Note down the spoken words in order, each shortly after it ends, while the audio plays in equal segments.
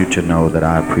To know that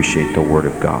I appreciate the Word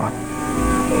of God.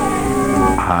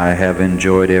 I have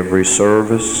enjoyed every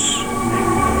service.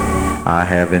 I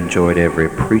have enjoyed every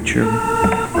preacher.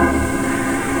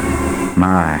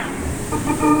 My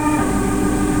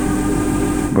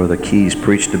Brother Keys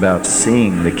preached about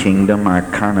seeing the kingdom. I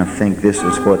kind of think this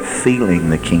is what feeling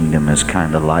the kingdom is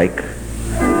kind of like.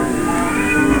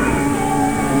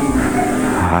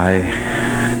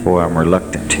 I'm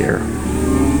reluctant here.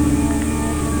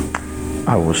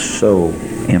 I was so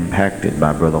impacted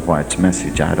by Brother White's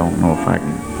message. I don't know if I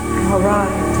can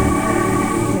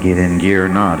get in gear or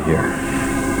not here.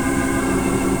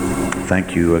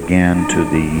 Thank you again to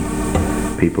the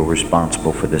people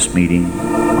responsible for this meeting.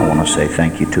 I want to say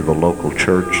thank you to the local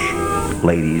church,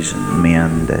 ladies and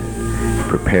men that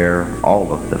prepare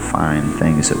all of the fine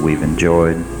things that we've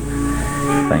enjoyed.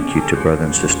 Thank you to Brother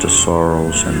and Sister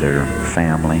Sorrells and their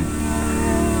family.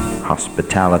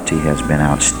 Hospitality has been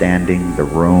outstanding. The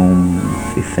room,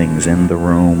 the things in the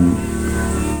room,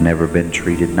 never been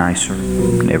treated nicer,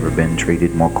 never been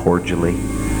treated more cordially.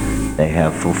 They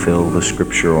have fulfilled the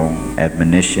scriptural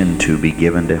admonition to be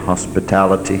given to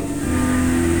hospitality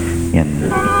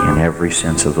in every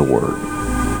sense of the word.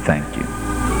 Thank you.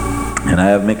 And I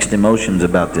have mixed emotions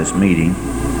about this meeting.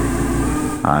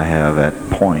 I have at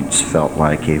points felt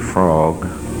like a frog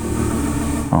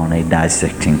on a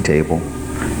dissecting table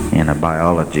in a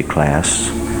biology class.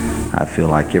 I feel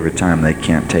like every time they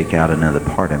can't take out another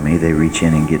part of me, they reach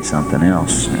in and get something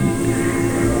else.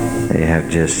 And they have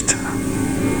just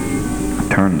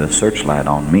turned the searchlight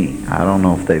on me. I don't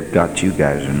know if they've got you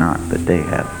guys or not, but they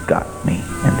have got me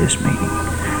in this meeting.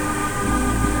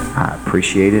 I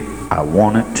appreciate it. I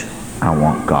want it. I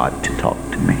want God to talk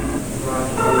to me.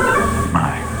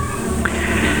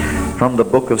 From the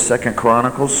book of 2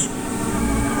 Chronicles,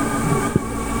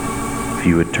 if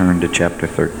you would turn to chapter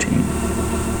 13.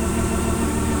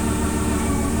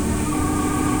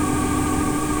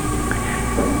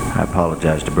 I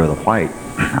apologize to Brother White.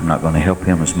 I'm not going to help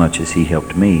him as much as he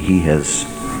helped me. He has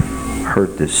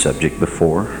heard this subject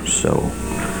before, so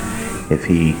if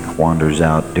he wanders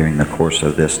out during the course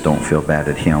of this, don't feel bad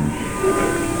at him.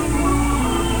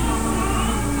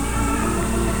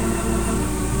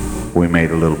 We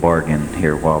made a little bargain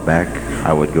here a while back.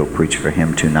 I would go preach for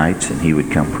him 2 nights, and he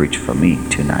would come preach for me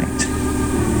 2 nights.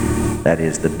 That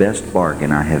is the best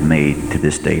bargain I have made to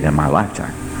this date in my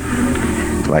lifetime.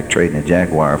 It's like trading a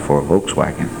Jaguar for a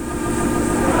Volkswagen.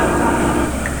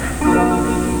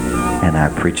 And I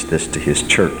preached this to his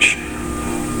church.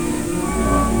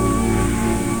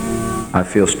 I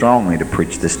feel strongly to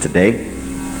preach this today.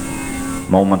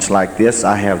 Moments like this,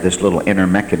 I have this little inner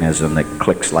mechanism that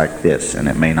clicks like this, and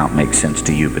it may not make sense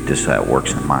to you, but this is how it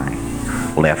works in my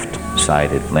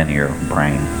left-sided linear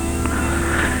brain.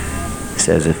 It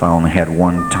says, if I only had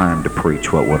one time to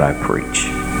preach, what would I preach?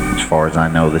 As far as I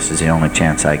know, this is the only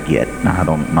chance I get. Now,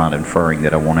 I'm not inferring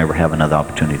that I won't ever have another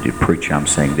opportunity to preach. I'm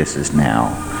saying this is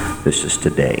now. This is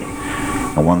today.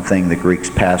 And one thing the Greeks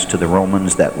passed to the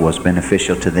Romans that was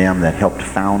beneficial to them, that helped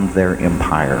found their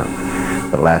empire,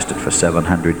 that lasted for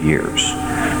 700 years,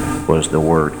 was the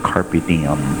word carpe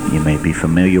diem. You may be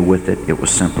familiar with it. It was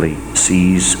simply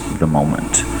seize the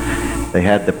moment. They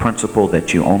had the principle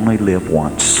that you only live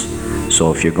once.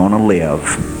 So if you're going to live,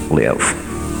 live.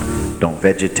 Don't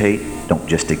vegetate. Don't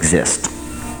just exist.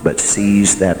 But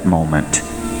seize that moment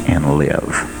and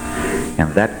live.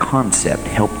 And that concept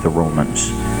helped the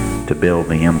Romans to build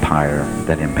the empire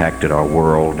that impacted our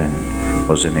world and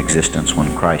was in existence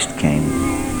when Christ came.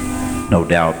 No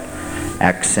doubt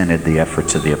accented the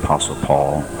efforts of the Apostle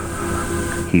Paul.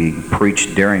 He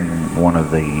preached during one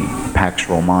of the Pax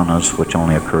Romanas, which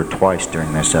only occurred twice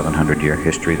during their 700-year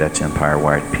history. That's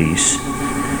empire-wide peace.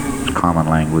 Common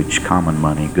language, common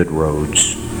money, good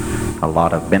roads. A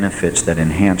lot of benefits that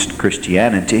enhanced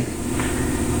Christianity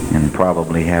and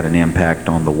probably had an impact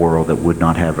on the world that would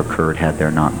not have occurred had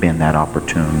there not been that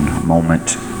opportune moment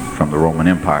from the Roman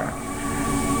Empire.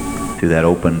 Through that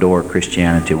open door,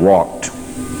 Christianity walked.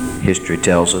 History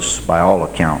tells us, by all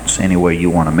accounts, any way you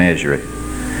want to measure it,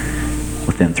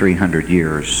 within 300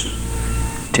 years,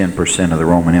 10% of the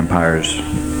Roman Empire's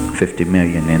 50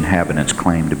 million inhabitants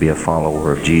claimed to be a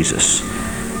follower of Jesus.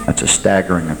 That's a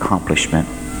staggering accomplishment,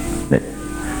 that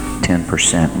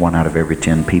 10%, 1 out of every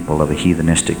 10 people of a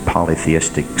heathenistic,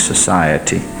 polytheistic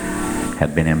society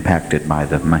had been impacted by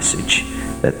the message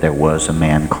that there was a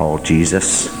man called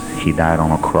Jesus. He died on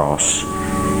a cross,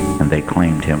 and they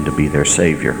claimed him to be their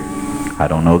Savior. I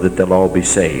don't know that they'll all be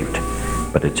saved,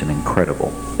 but it's an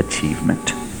incredible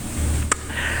achievement.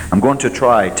 I'm going to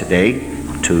try today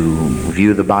to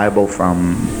view the Bible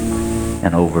from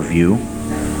an overview.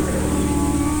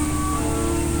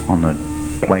 on the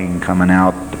plane coming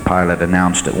out, the pilot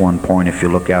announced at one point, if you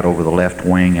look out over the left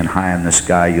wing and high in the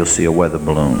sky, you'll see a weather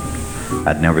balloon.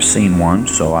 I'd never seen one,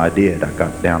 so I did. I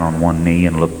got down on one knee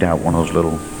and looked out one of those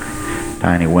little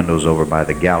tiny windows over by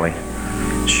the galley.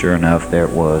 Sure enough, there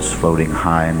it was, floating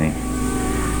high in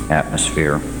the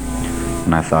atmosphere.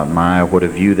 And I thought, my, what a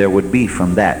view there would be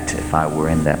from that if I were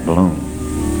in that balloon.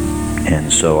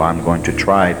 And so I'm going to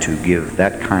try to give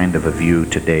that kind of a view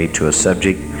today to a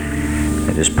subject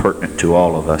that is pertinent to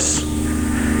all of us.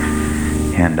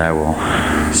 And I will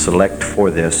select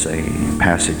for this a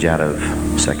passage out of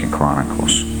 2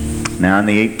 Chronicles. Now in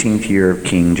the 18th year of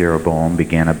King Jeroboam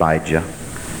began Abijah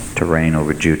to reign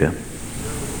over Judah.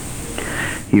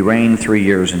 He reigned 3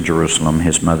 years in Jerusalem.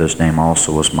 His mother's name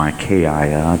also was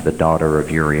Micaiah, the daughter of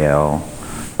Uriel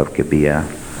of Gibeah.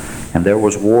 And there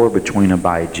was war between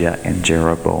Abijah and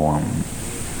Jeroboam.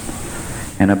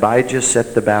 And Abijah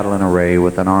set the battle in array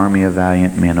with an army of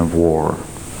valiant men of war,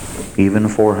 even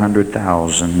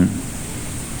 400,000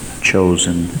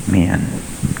 chosen men.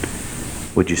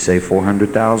 Would you say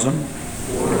 400,000?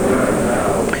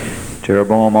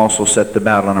 Jeroboam also set the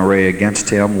battle in array against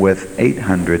him with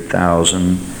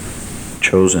 800,000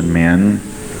 chosen men,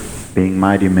 being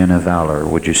mighty men of valor.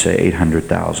 Would you say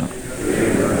 800,000?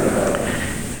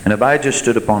 And Abijah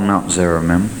stood upon Mount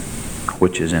Zeramim,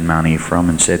 which is in Mount Ephraim,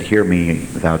 and said, Hear me,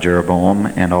 thou Jeroboam,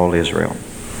 and all Israel.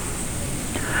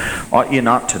 Ought ye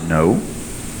not to know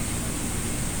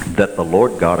that the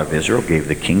Lord God of Israel gave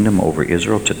the kingdom over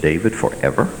Israel to David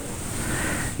forever,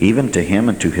 even to him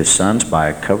and to his sons by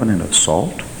a covenant of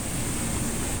salt?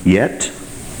 Yet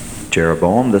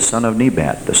Jeroboam the son of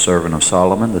Nebat, the servant of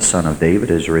Solomon, the son of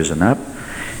David, is risen up,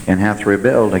 and hath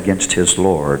rebelled against his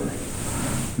Lord.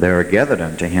 There are gathered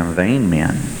unto him vain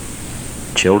men,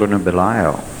 children of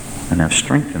Belial, and have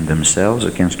strengthened themselves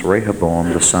against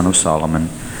Rehoboam the son of Solomon,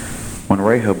 when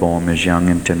Rehoboam is young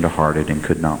and tender-hearted, and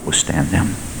could not withstand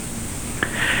them.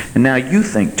 And now you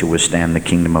think to withstand the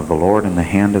kingdom of the Lord in the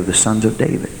hand of the sons of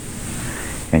David.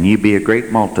 And ye be a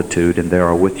great multitude, and there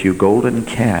are with you golden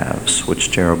calves,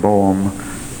 which Jeroboam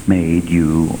made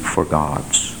you for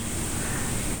gods.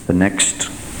 The next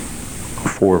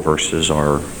 4 verses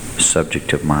are the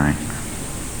subject of my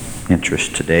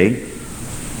interest today.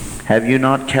 Have you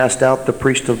not cast out the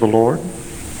priest of the Lord,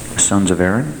 the sons of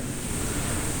Aaron,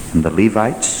 and the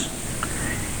Levites,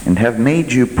 and have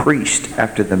made you priest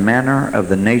after the manner of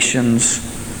the nations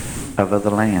of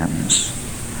other lands,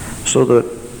 so that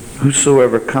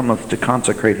whosoever cometh to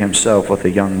consecrate himself with a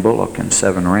young bullock and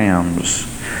 7 rams,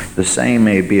 the same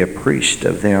may be a priest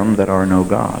of them that are no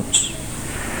gods.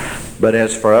 But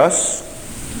as for us,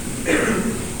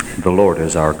 the Lord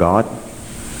is our God,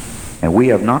 and we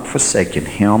have not forsaken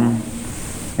him,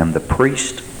 and the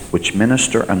priest which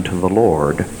minister unto the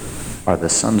Lord are the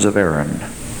sons of Aaron,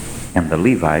 and the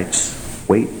Levites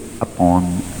wait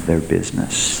upon their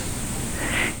business.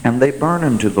 And they burn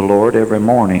unto the Lord every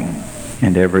morning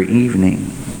and every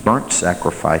evening burnt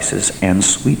sacrifices and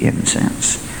sweet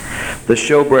incense. The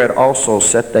showbread also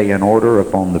set they in order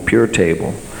upon the pure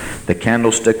table, the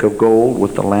candlestick of gold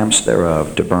with the lamps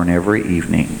thereof, to burn every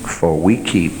evening. For we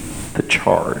keep the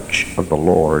charge of the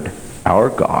Lord our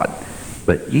God,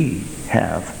 but ye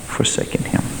have forsaken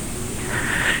him.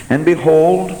 And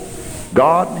behold,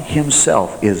 God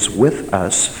himself is with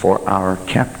us for our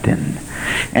captain,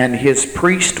 and his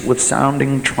priest with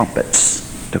sounding trumpets,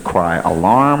 to cry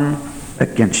alarm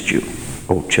against you,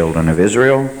 O children of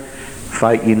Israel.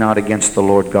 Fight ye not against the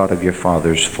Lord God of your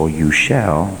fathers, for you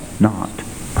shall not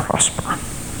prosper.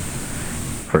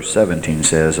 Verse 17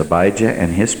 says, Abijah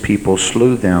and his people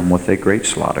slew them with a great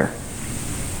slaughter.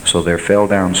 So there fell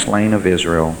down slain of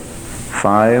Israel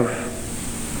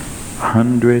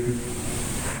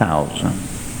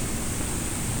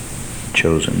 500,000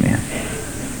 chosen men.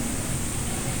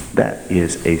 That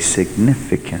is a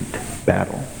significant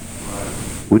battle,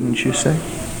 wouldn't you say?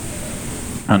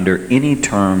 Under any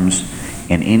terms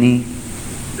in any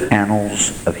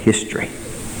annals of history,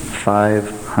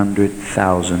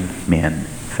 500,000 men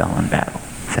fell in battle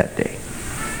that day.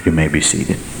 You may be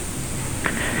seated.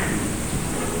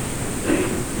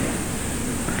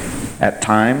 At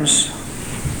times,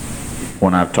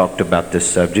 when I've talked about this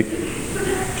subject,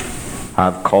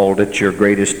 I've called it your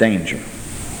greatest danger,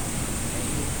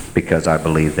 because I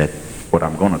believe that what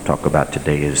I'm going to talk about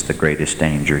today is the greatest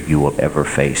danger you will ever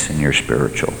face in your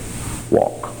spiritual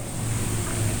walk.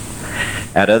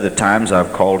 At other times,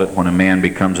 I've called it when a man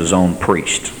becomes his own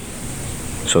priest.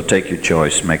 So take your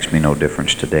choice. Makes me no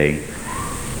difference today.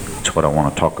 It's what I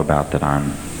want to talk about that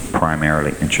I'm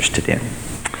primarily interested in.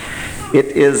 It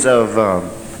is of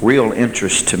real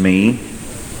interest to me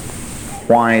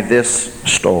why this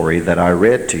story that I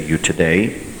read to you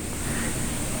today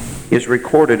is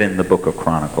recorded in the book of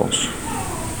Chronicles,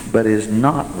 but is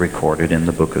not recorded in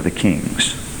the book of the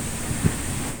Kings.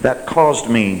 That caused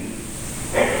me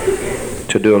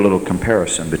to do a little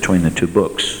comparison between the two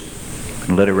books.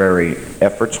 In literary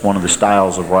efforts, one of the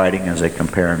styles of writing is a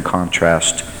compare and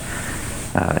contrast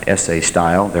essay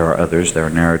style. There are others. There are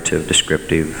narrative,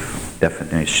 descriptive,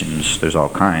 definitions. There's all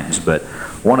kinds. But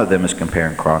one of them is compare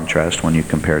and contrast, when you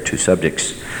compare two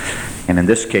subjects. And in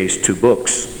this case, two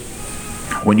books.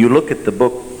 When you look at the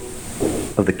book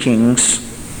of the Kings,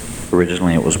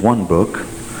 originally it was one book,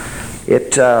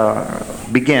 it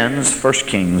begins, First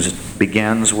Kings,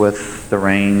 begins with the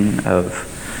reign of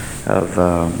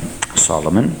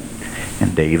Solomon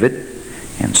and David,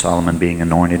 and Solomon being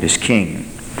anointed as king.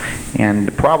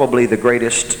 And probably the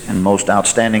greatest and most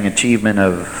outstanding achievement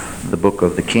of the book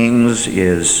of the Kings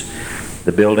is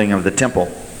the building of the temple,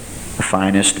 the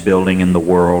finest building in the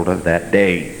world of that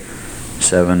day.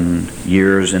 7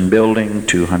 years in building,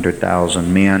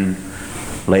 200,000 men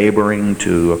laboring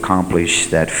to accomplish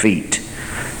that feat.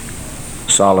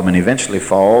 Solomon eventually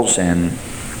falls, and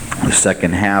the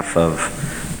second half of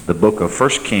the book of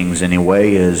First Kings,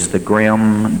 anyway, is the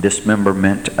grim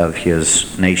dismemberment of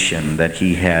his nation that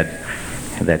he had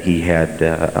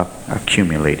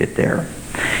accumulated there.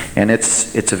 And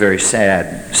it's a very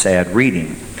sad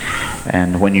reading.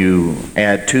 And when you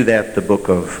add to that the book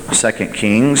of Second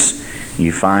Kings,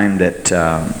 you find that,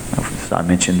 as I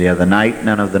mentioned the other night,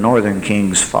 none of the northern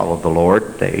kings followed the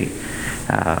Lord. They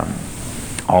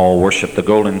all worshiped the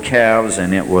golden calves,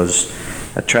 and it was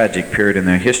a tragic period in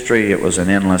their history. It was an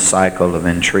endless cycle of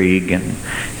intrigue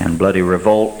and bloody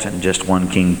revolt, and just one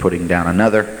king putting down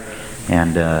another,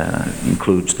 and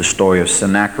includes the story of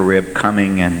Sennacherib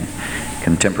coming, and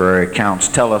contemporary accounts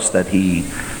tell us that he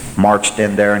marched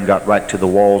in there and got right to the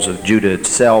walls of Judah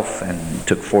itself and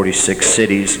took 46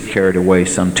 cities and carried away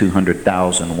some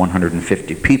 200,000,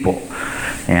 150 people.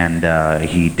 And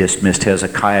he dismissed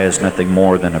Hezekiah as nothing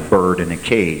more than a bird in a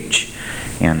cage.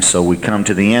 And so we come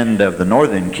to the end of the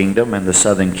northern kingdom, and the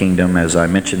southern kingdom, as I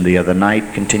mentioned the other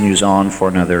night, continues on for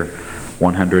another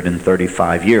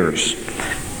 135 years.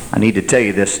 I need to tell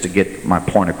you this to get my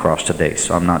point across today,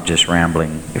 so I'm not just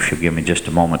rambling. If you'll give me just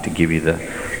a moment to give you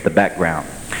the background.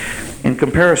 In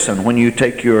comparison, when you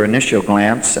take your initial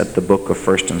glance at the book of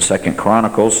 1st and 2nd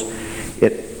Chronicles,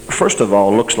 it first of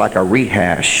all looks like a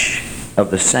rehash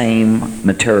of the same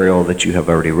material that you have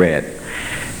already read.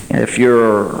 And if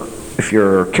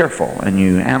you're careful and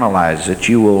you analyze it,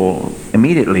 you will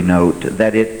immediately note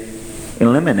that it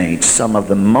eliminates some of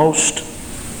the most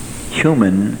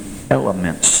human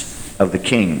elements of the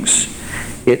Kings.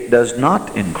 It does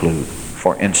not include,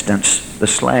 for instance, the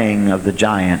slaying of the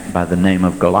giant by the name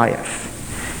of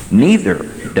Goliath. Neither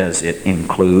does it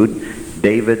include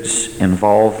David's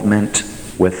involvement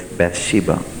with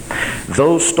Bathsheba.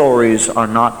 Those stories are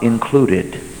not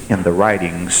included in the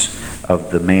writings of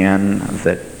the man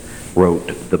that wrote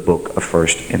the book of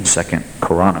 1st and 2nd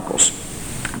Chronicles.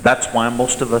 That's why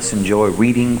most of us enjoy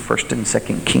reading 1st and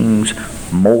 2nd Kings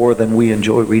more than we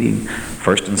enjoy reading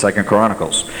 1st and 2nd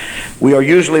Chronicles. We are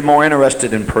usually more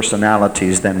interested in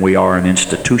personalities than we are in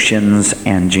institutions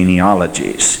and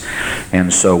genealogies.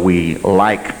 And so we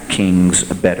like Kings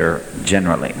better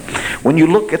generally. When you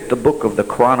look at the book of the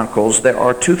Chronicles, there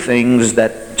are two things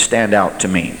that stand out to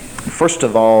me. First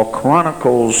of all,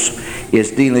 Chronicles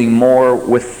is dealing more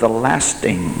with the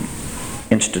lasting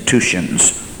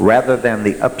institutions rather than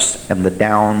the ups and the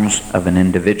downs of an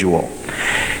individual.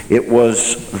 It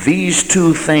was these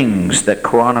two things that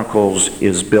Chronicles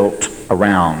is built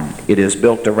around. It is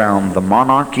built around the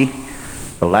monarchy,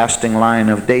 the lasting line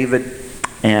of David,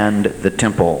 and the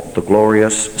temple, the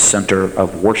glorious center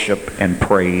of worship and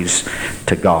praise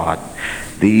to God.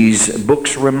 These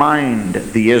books remind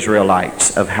the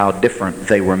Israelites of how different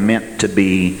they were meant to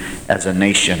be as a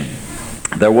nation.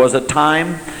 There was a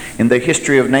time in the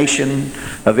history of nation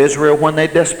of Israel when they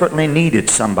desperately needed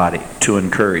somebody to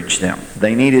encourage them.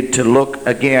 They needed to look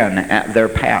again at their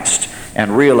past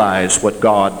and realize what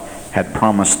God had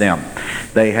promised them.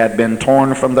 They had been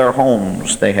torn from their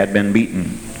homes. They had been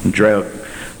beaten, dragged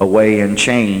away in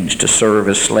chains to serve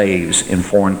as slaves in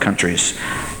foreign countries.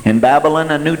 In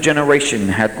Babylon, a new generation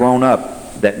had grown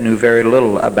up that knew very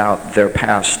little about their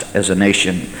past as a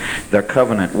nation, their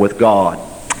covenant with God,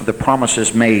 the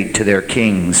promises made to their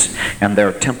kings and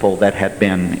their temple that had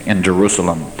been in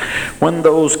Jerusalem. When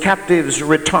those captives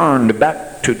returned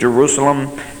back to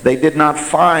Jerusalem, they did not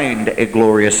find a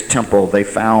glorious temple. They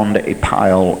found a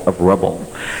pile of rubble.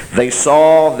 They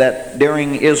saw that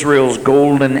during Israel's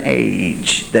golden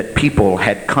age that people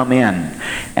had come in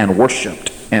and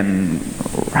worshiped and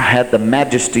had the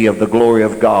majesty of the glory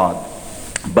of God.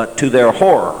 But to their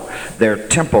horror, their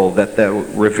temple that they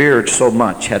revered so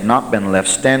much had not been left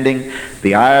standing.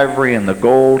 The ivory and the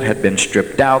gold had been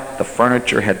stripped out. The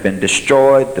furniture had been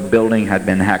destroyed. The building had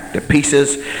been hacked to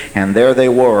pieces. And there they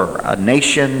were, a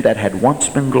nation that had once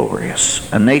been glorious,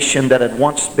 a nation that had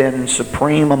once been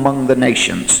supreme among the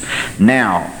nations.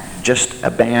 Now, just a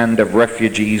band of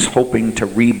refugees hoping to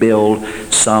rebuild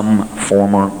some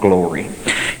former glory.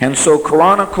 And so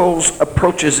Chronicles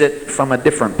approaches it from a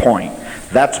different point.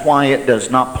 That's why it does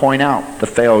not point out the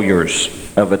failures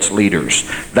of its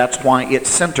leaders. That's why it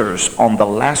centers on the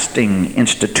lasting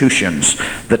institutions,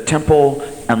 the temple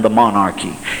and the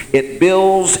monarchy. It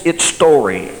builds its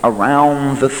story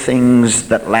around the things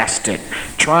that lasted,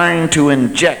 trying to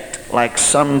inject like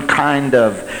some kind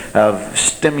of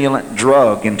stimulant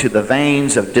drug into the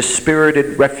veins of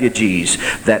dispirited refugees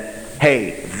that,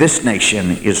 hey, this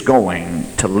nation is going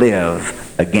to live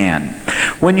again.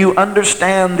 When you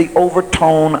understand the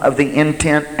overtone of the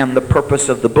intent and the purpose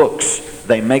of the books,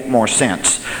 they make more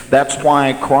sense. That's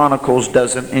why Chronicles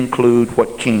doesn't include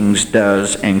what Kings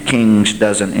does, and Kings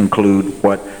doesn't include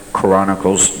what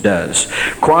Chronicles does.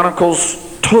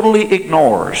 Chronicles totally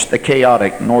ignores the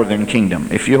chaotic northern kingdom.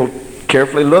 If you'll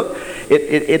carefully look,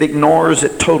 it ignores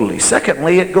it totally.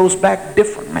 Secondly, it goes back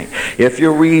differently. If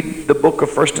you read the book of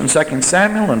 1st and 2nd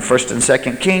Samuel and 1st and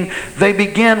 2nd King, they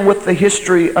begin with the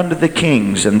history under the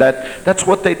kings, and that's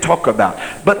what they talk about.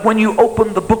 But when you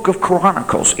open the book of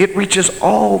Chronicles, it reaches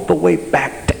all the way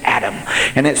back to Adam,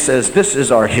 and it says, this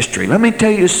is our history. Let me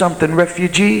tell you something,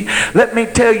 refugee. Let me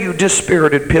tell you,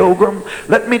 dispirited pilgrim.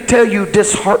 Let me tell you,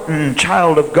 disheartened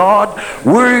child of God.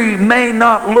 We may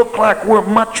not look like we're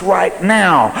much right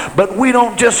now, but we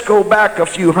don't just go back a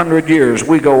few hundred years.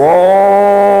 We go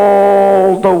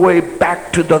all the way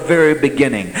back to the very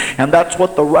beginning. And that's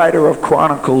what the writer of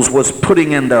Chronicles was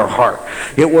putting in their heart.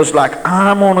 It was like,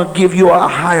 I'm going to give you a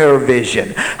higher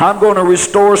vision. I'm going to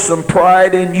restore some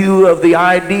pride in you of the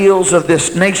ideals of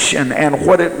this nation and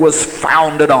what it was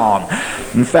founded on.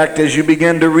 In fact, as you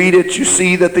begin to read it, you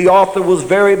see that the author was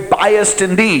very biased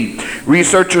indeed.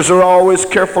 Researchers are always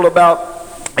careful about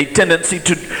a tendency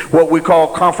to what we call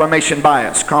confirmation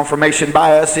bias. Confirmation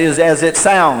bias is as it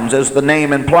sounds, as the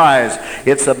name implies.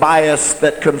 It's a bias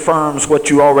that confirms what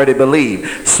you already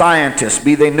believe. Scientists,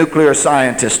 be they nuclear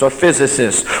scientists or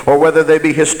physicists, or whether they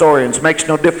be historians, makes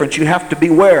no difference. You have to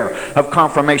beware of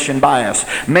confirmation bias,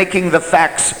 making the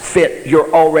facts fit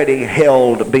your already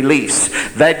held beliefs.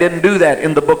 They didn't do that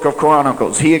in the book of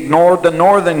Chronicles. He ignored the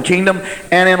northern kingdom,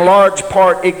 and in large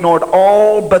part ignored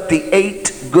all but the 8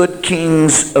 good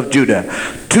kings of Judah.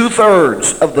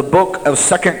 2/3 of the book of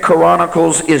 2nd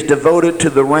Chronicles is devoted to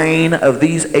the reign of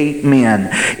these 8 men.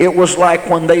 It was like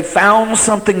when they found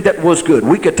something that was good.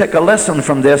 We could take a lesson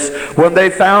from this. When they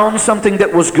found something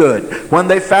that was good, when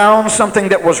they found something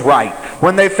that was right,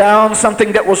 when they found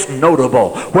something that was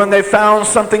notable, when they found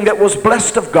something that was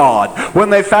blessed of God, when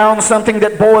they found something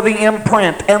that bore the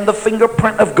imprint and the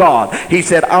fingerprint of God, he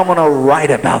said, I'm going to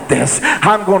write about this.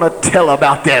 I'm going to tell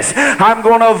about this. I'm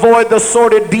going to avoid the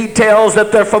sordid details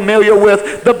that they're familiar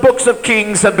with. The books of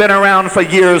Kings have been around for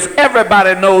years.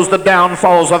 Everybody knows the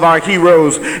downfalls of our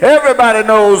heroes. Everybody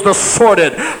knows the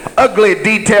sordid, ugly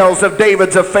details of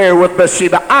David's affair with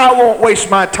Bathsheba. I won't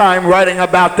waste my time writing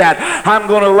about that. I'm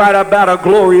going to write about a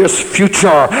glorious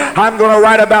future. I'm going to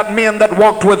write about men that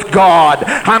walked with God.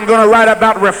 I'm going to write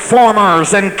about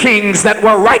reformers and kings that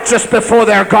were righteous before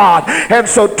their God. And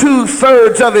so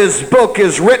 2/3 of his book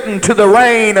is written to the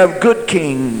reign of good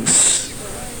kings.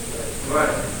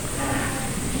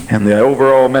 And the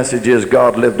overall message is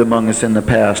God lived among us in the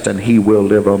past, and he will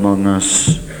live among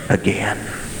us again.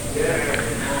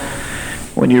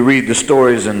 When you read the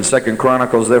stories in 2nd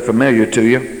Chronicles, they're familiar to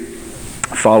you.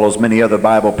 It follows many other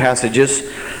Bible passages.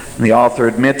 The author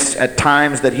admits at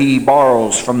times that he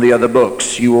borrows from the other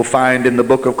books. You will find in the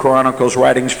book of Chronicles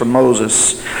writings from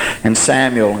Moses and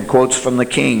Samuel, and quotes from the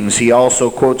Kings. He also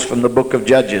quotes from the book of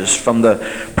Judges, from the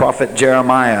prophet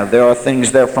Jeremiah. There are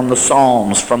things there from the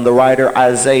Psalms, from the writer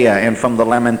Isaiah, and from the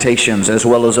Lamentations, as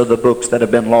well as other books that have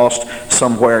been lost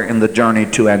somewhere in the journey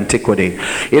to antiquity.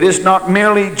 It is not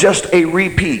merely just a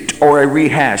repeat or a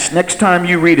rehash. Next time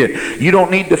you read it, you don't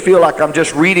need to feel like I'm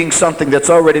just reading something that's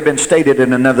already been stated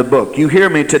in another book. book. You hear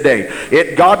me today.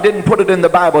 God didn't put it in the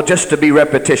Bible just to be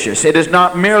repetitious. It is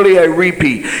not merely a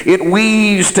repeat. It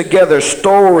weaves together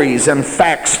stories and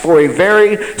facts for a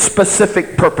very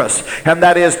specific purpose, and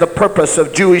that is the purpose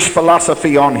of Jewish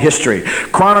philosophy on history.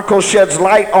 Chronicles sheds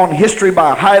light on history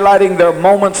by highlighting their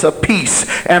moments of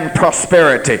peace and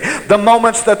prosperity, the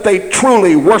moments that they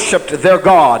truly worshiped their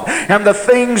God, and the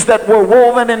things that were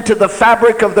woven into the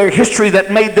fabric of their history that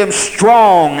made them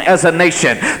strong as a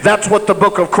nation. That's what the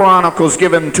book of Chronicles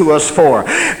given to us for.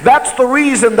 That's the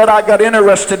reason that I got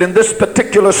interested in this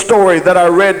particular story that I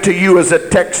read to you as a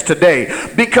text today,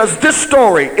 because this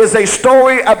story is a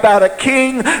story about a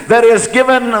king that is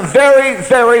given very,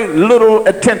 very little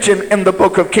attention in the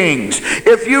book of Kings.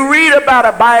 If you read about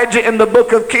Abijah in the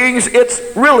book of Kings, it's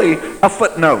really a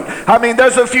footnote. I mean,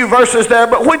 there's a few verses there,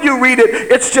 but when you read it,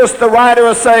 it's just the writer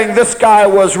is saying this guy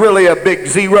was really a big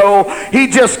zero. He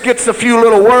just gets a few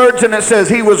little words and it says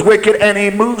he was wicked and he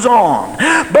moves on.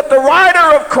 But the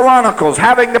writer of Chronicles,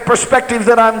 having the perspective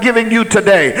that I'm giving you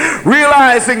today,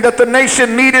 realizing that the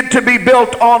nation needed to be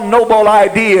built on noble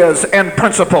ideas and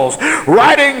principles,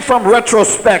 writing from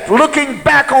retrospect, looking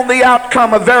back on the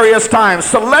outcome of various times,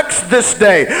 selects this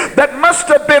day that must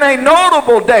have been a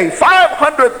notable day.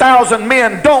 500,000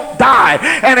 men don't die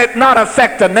and it not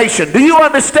affect the nation. Do you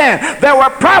understand? There were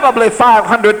probably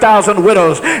 500,000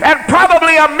 widows and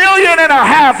probably 1.5 million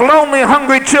lonely,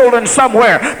 hungry children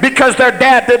somewhere because their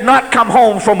dad did not come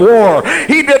home from war.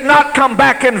 He did not come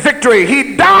back in victory.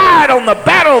 He died on the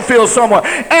battlefield somewhere.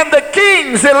 And the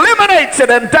Kings eliminates it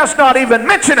and does not even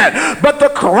mention it. But the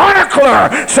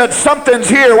chronicler said, something's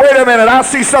here. Wait a minute. I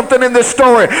see something in this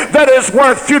story that is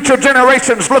worth future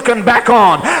generations looking back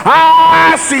on.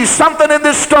 I see something in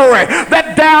this story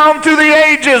that down through the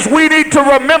ages we need to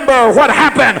remember what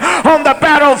happened on the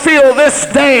battlefield this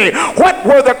day. What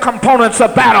were the components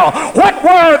of battle? What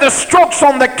were the strokes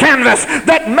on the canvas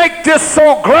that make this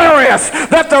so glorious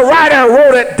that the writer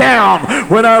wrote it down?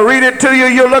 When I read it to you,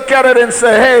 you look at it and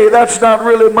say, hey, that's not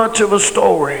really much of a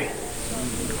story.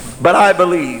 But I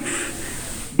believe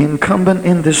incumbent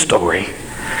in this story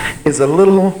is a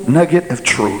little nugget of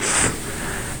truth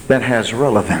that has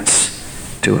relevance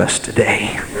to us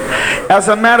today. As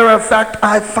a matter of fact,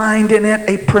 I find in it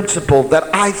a principle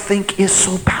that I think is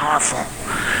so powerful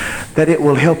that it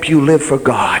will help you live for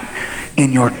God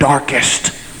in your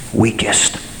darkest,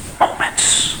 weakest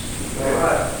moments.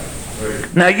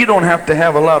 Now, you don't have to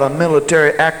have a lot of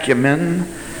military acumen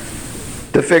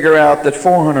to figure out that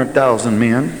 400,000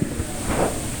 men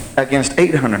against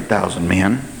 800,000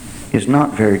 men is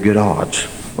not very good odds.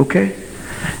 Okay?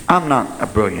 I'm not a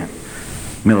brilliant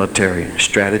military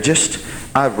strategist.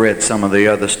 I've read some of the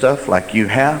other stuff like you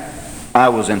have. I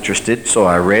was interested, so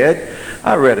I read.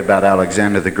 I read about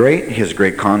Alexander the Great, his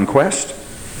great conquest,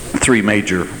 3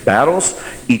 major battles,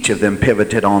 each of them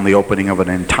pivoted on the opening of an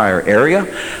entire area.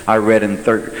 I read in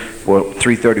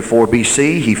 334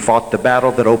 BC, he fought the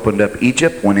battle that opened up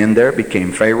Egypt, went in there,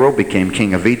 became Pharaoh, became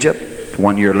king of Egypt.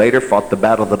 1 year later, fought the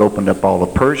battle that opened up all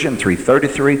of Persia in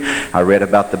 333. I read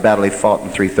about the battle he fought in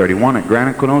 331 at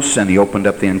Granakonos, and he opened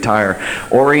up the entire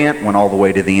Orient, went all the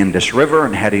way to the Indus River,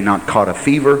 and had he not caught a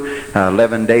fever,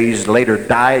 11 days later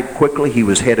died quickly. He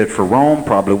was headed for Rome,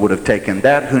 probably would have taken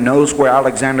that. Who knows where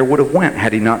Alexander would have went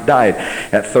had he not died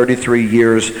at 33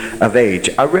 years of age.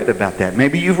 I read about that.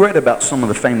 Maybe you've read about some of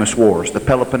the famous wars, the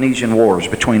Peloponnesian Wars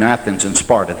between Athens and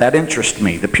Sparta. That interests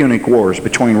me. The Punic Wars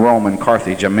between Rome and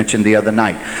Carthage, I mentioned the other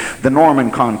night. The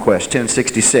Norman Conquest,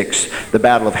 1066, the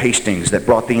Battle of Hastings that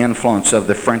brought the influence of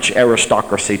the French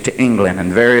aristocracy to England,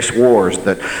 and various wars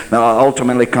that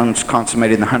ultimately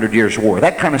consummated in the 100 Years' War.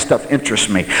 That kind of stuff interests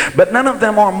me. But none of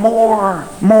them are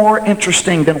more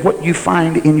interesting than what you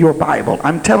find in your Bible.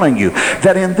 I'm telling you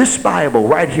that in this Bible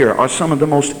right here are some of the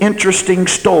most interesting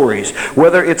stories.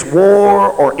 Whether it's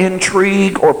war or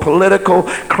intrigue or political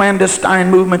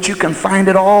clandestine movements, you can find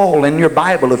it all in your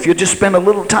Bible if you just spend a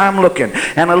little time looking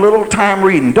and a little time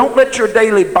reading. Don't let your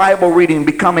daily Bible reading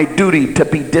become a duty to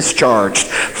be discharged.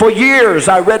 For years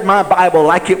I read my Bible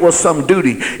like it was some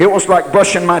duty. It was like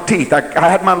brushing my teeth. I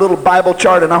had my little Bible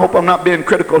chart, and I hope I'm not being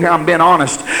critical here, I'm being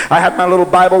honest. I had my little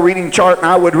Bible reading chart, and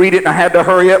I would read it, and I had to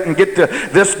hurry up and get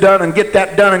this done and get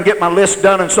that done and get my list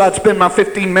done, and so I'd spend my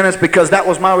 15 minutes because that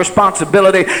was my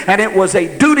responsibility, and it was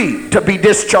a duty to be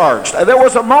discharged. There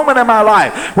was a moment in my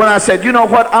life when I said, you know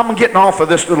what, I'm getting off of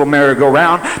this little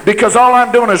merry-go-round because because all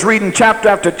I'm doing is reading chapter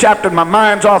after chapter and my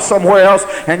mind's off somewhere else.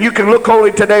 And you can look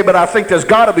holy today, but I think there's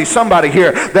got to be somebody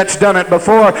here that's done it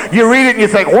before. You read it and you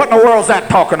think, what in the world is that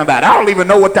talking about? I don't even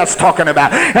know what that's talking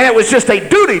about. And it was just a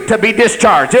duty to be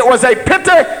discharged. It was a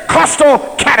Pentecostal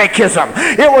catechism.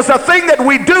 It was a thing that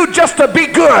we do just to be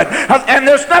good. And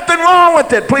there's nothing wrong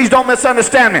with it. Please don't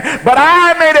misunderstand me. But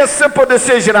I made a simple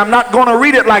decision. I'm not going to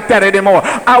read it like that anymore.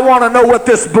 I want to know what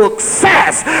this book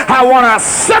says. I want to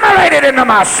assimilate it into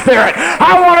my spirit.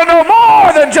 I want to know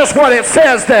more than just what it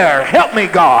says there. Help me,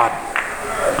 God.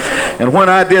 And when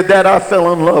I did that, I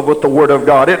fell in love with the Word of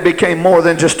God. It became more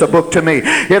than just a book to me.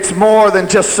 It's more than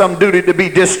just some duty to be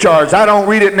discharged. I don't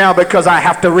read it now because I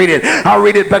have to read it. I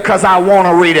read it because I want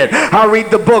to read it. I read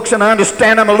the books and I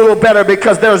understand them a little better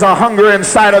because there's a hunger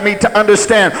inside of me to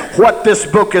understand what this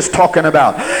book is talking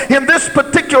about. In this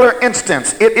particular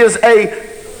instance, it is a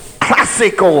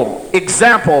classical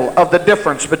example of the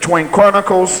difference between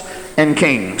Chronicles and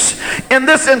Kings. In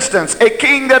this instance, a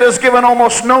king that is given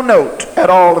almost no note at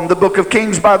all in the book of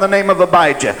Kings by the name of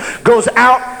Abijah goes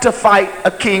out to fight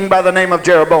a king by the name of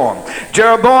Jeroboam.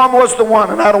 Jeroboam was the one,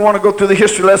 and I don't want to go through the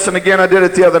history lesson again, I did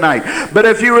it the other night. But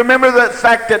if you remember the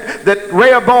fact that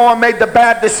Rehoboam made the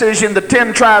bad decision, the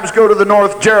 10 tribes go to the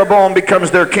north, Jeroboam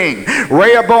becomes their king.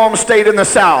 Rehoboam stayed in the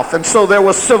south, and so there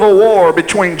was civil war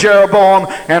between Jeroboam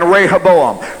and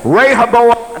Rehoboam.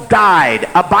 Rehoboam died.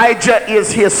 Abijah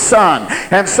is his son.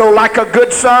 And so like a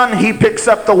good son, he picks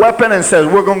up the weapon and says,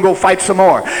 we're going to go fight some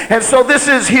more. And so this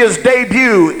is his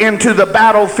debut into the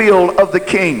battlefield of the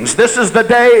kings. This is the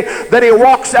day that he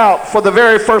walks out for the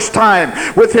very first time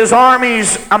with his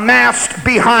armies amassed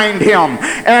behind him.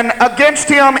 And against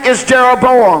him is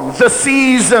Jeroboam, the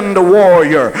seasoned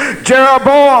warrior.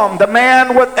 Jeroboam, the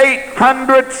man with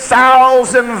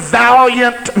 800,000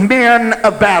 valiant men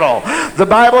of battle. The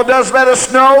Bible does let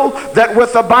us know that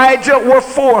with Abijah were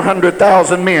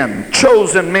 400,000 men,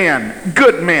 chosen men,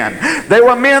 good men. They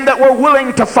were men that were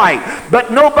willing to fight,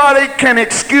 but nobody can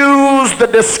excuse the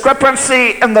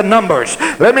discrepancy in the numbers.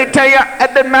 Let me tell you,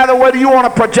 it doesn't matter whether you want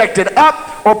to project it up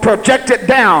or project it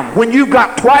down. When you've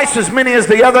got twice as many as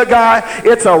the other guy,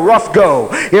 it's a rough go.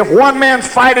 If one man's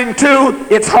fighting 2,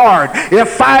 it's hard. If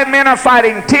 5 men are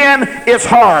fighting 10, it's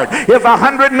hard. If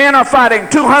 100 men are fighting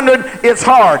 200, it's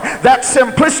hard. That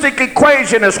simplistic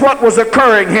equation is what was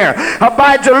occurring here.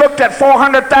 Abijah looked at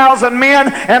 400,000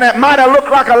 men, and it might have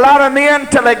looked like a lot of men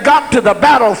till they got to the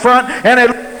battlefront, and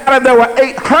there were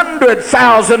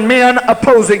 800,000 men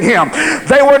opposing him.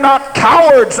 They were not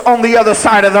cowards on the other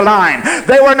side of the line.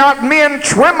 They were not men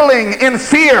trembling in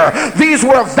fear. These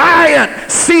were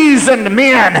valiant, seasoned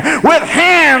men with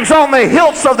hands on the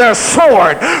hilts of their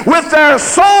sword, with their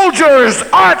soldiers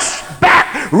arched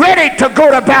back, ready to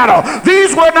go to battle.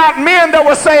 These were not men that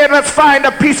were saying, let's find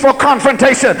a peaceful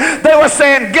confrontation. They were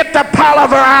saying, get the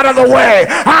palaver out of the way.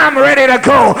 I'm ready to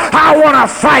go. I want to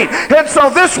fight. And so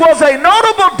this was a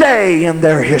notable day in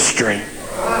their history.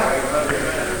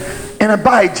 And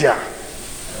Abijah,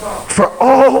 for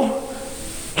all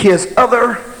his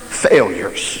other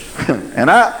failures,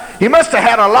 and he must have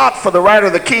had a lot for the writer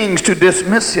of the Kings to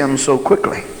dismiss him so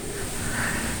quickly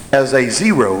as a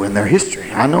zero in their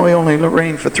history. I know he only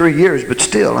reigned for 3 years, but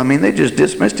still, I mean, they just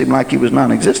dismissed him like he was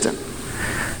non-existent.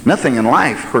 Nothing in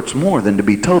life hurts more than to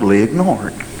be totally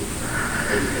ignored.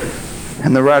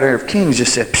 And the writer of Kings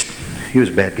just said, he was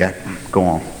a bad guy. Go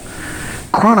on.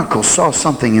 Chronicles saw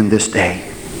something in this day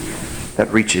that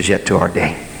reaches yet to our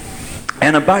day.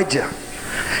 And Abijah,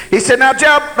 he said, now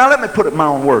let me put it in my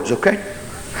own words, okay?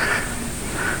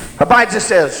 Abijah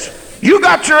says, you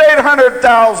got your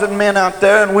 800,000 men out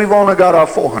there, and we've only got our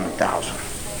 400,000.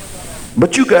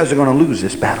 But you guys are going to lose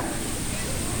this battle.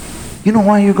 You know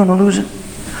why you're going to lose it?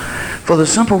 For the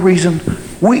simple reason,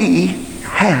 we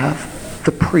have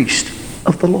the priest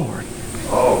of the Lord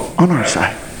on our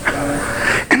side.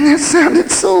 And that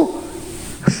sounded so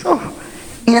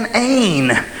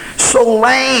inane, so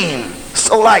lame,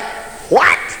 so like,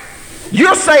 what?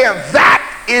 You're saying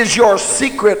that is your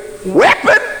secret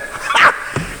weapon?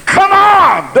 Come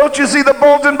on! Don't you see the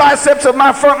bulging biceps of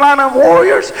my front line of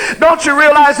warriors? Don't you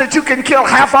realize that you can kill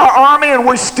half our army and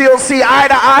we still see eye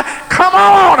to eye? Come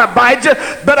on, Abijah.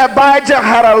 But Abijah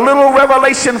had a little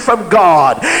revelation from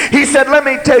God. He said, let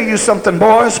me tell you something,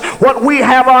 boys. What we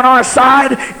have on our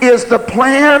side is the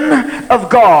plan of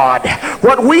God.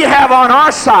 What we have on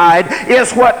our side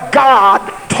is what God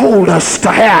told us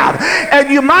to have. And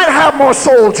you might have more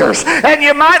soldiers and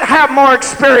you might have more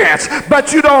experience,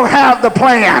 but you don't have the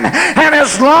plan. And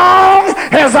as long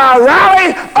as I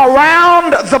rally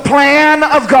around the plan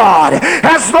of God,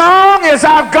 as long as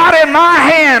I've got in my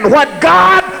hand what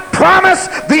God promise,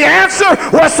 the answer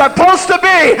was supposed to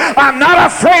be, I'm not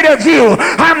afraid of you.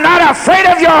 I'm not afraid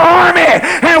of your army.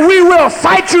 And we will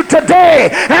fight you today.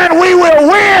 And we will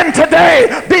win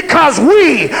today because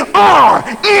we are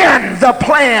in the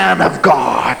plan of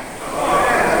God.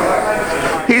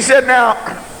 He said, now,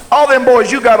 all them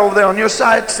boys you got over there on your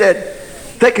side said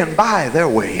they can buy their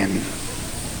way in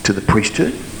to the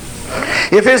priesthood.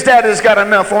 If his daddy's got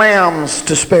enough lambs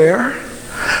to spare,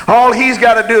 all he's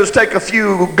got to do is take a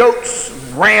few goats,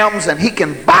 rams, and he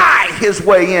can buy his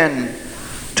way in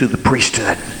to the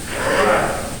priesthood.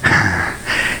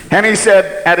 And he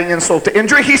said, adding insult to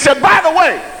injury, he said, by the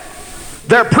way,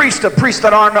 they're priests of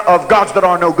gods that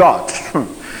are no gods.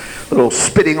 Little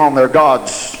spitting on their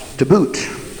gods to boot.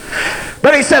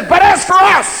 But he said, but as for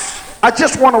us, I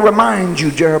just want to remind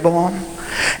you, Jeroboam,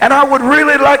 and I would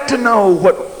really like to know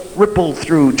what rippled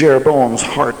through Jeroboam's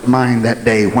heart and mind that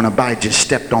day when Abijah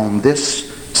stepped on this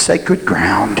sacred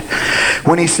ground,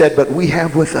 when he said, but we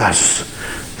have with us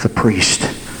the priest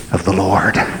of the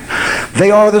Lord.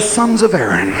 They are the sons of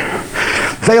Aaron.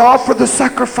 They offer the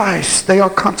sacrifice. They are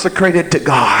consecrated to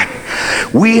God.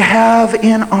 We have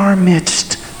in our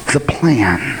midst the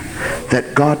plan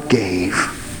that God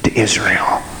gave to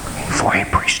Israel for a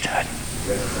priesthood.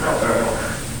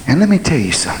 And let me tell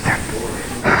you something.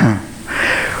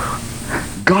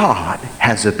 God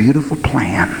has a beautiful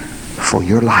plan for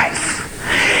your life.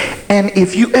 And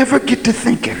if you ever get to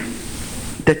thinking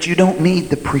that you don't need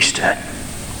the priesthood,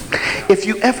 if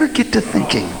you ever get to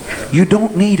thinking you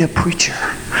don't need a preacher,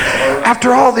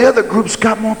 after all the other groups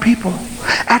got more people,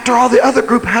 after all the other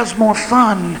group has more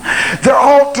fun, their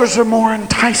altars are more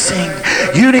enticing,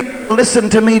 you need to listen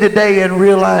to me today and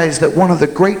realize that one of the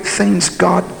great things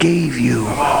God gave you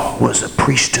was a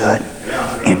priesthood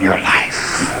in your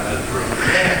life.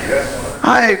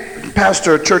 I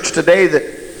pastor a church today that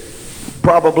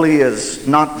probably is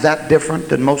not that different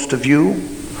than most of you.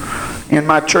 In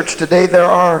my church today, there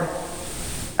are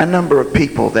a number of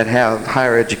people that have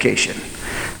higher education.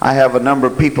 I have a number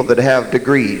of people that have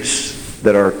degrees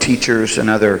that are teachers and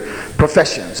other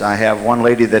professions. I have one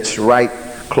lady that's right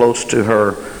close to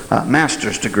her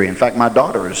master's degree. In fact, my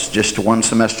daughter is just one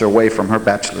semester away from her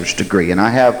bachelor's degree. And I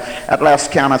have, at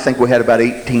last count, I think we had about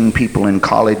 18 people in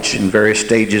college in various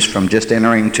stages from just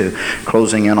entering to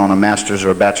closing in on a master's or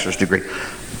a bachelor's degree.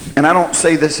 And I don't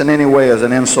say this in any way as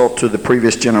an insult to the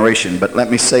previous generation, but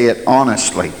let me say it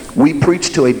honestly. We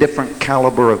preach to a different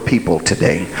caliber of people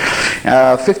today.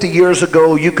 50 years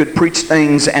ago, you could preach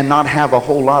things and not have a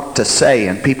whole lot to say,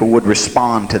 and people would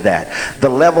respond to that. The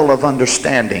level of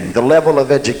understanding, the level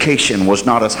of education was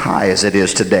not as high as it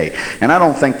is today. And I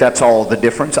don't think that's all the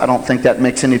difference. I don't think that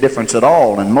makes any difference at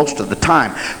all in most of the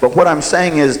time. But what I'm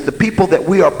saying is the people that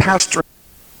we are pastoring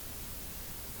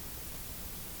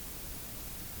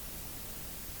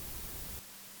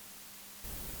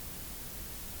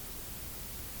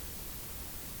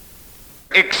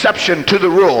exception to the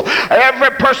rule. Every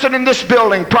person in this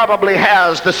building probably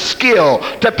has the skill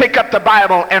to pick up the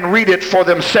Bible and read it for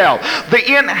themselves.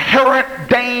 The inherent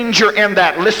danger in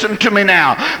that, listen to me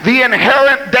now, the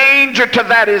inherent danger to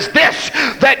that is this,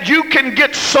 that you can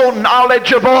get so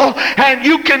knowledgeable and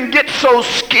you can get so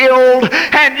skilled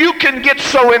and you can get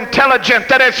so intelligent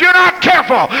that if you're not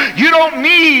careful, you don't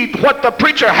need what the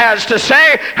preacher has to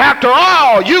say. After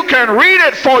all, you can read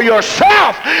it for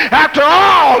yourself. After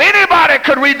all, anybody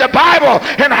could read the Bible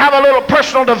and have a little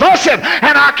personal devotion,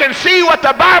 and I can see what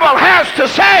the Bible has to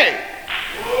say.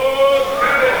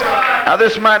 Now,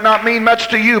 this might not mean much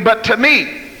to you, but to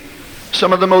me,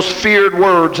 some of the most feared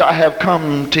words I have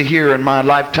come to hear in my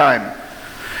lifetime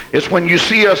is when you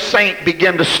see a saint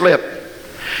begin to slip.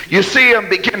 You see them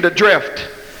begin to drift.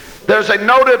 There's a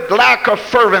noted lack of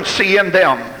fervency in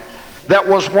them that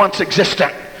was once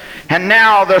existent, and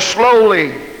now they're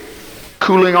slowly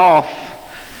cooling off.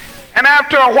 And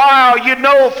after a while, you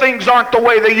know things aren't the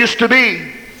way they used to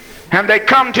be. And they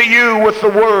come to you with the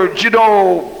words, you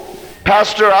know,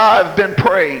 Pastor, I've been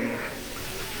praying.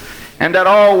 And that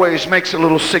always makes a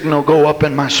little signal go up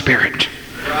in my spirit.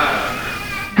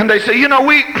 And they say, you know,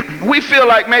 we feel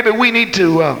like maybe we need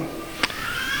to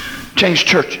change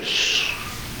churches.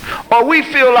 Or we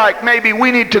feel like maybe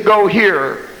we need to go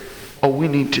here. Or we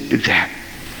need to do that.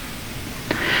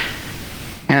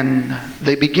 And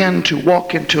they begin to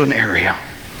walk into an area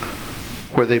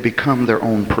where they become their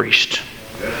own priest.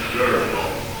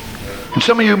 And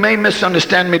some of you may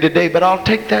misunderstand me today, but I'll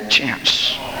take that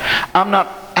chance. I'm not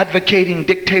advocating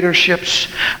dictatorships.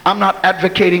 I'm not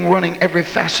advocating running every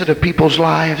facet of people's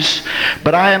lives.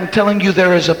 But I am telling you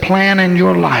there is a plan in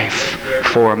your life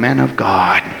for a man of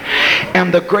God.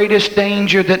 And the greatest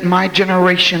danger that my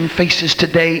generation faces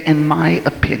today, in my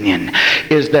opinion,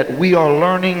 is that we are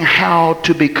learning how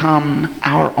to become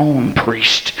our own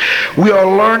priest. We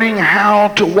are learning how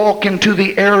to walk into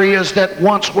the areas that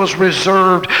once was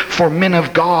reserved for men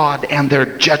of God and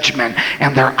their judgment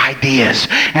and their ideas.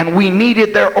 And we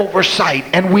needed their oversight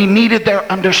and we needed their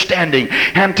understanding.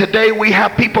 And today we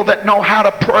have people that know how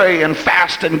to pray and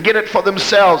fast and get it for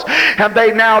themselves. And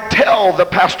they now tell the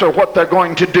pastor what they're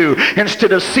going to do,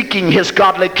 instead of seeking his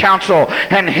godly counsel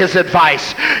and his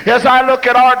advice. As I look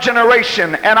at our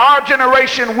generation, and our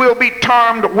generation will be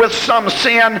termed with some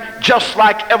sin, just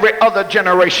like every other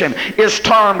generation is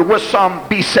termed with some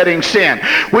besetting sin.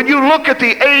 When you look at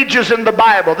the ages in the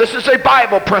Bible, this is a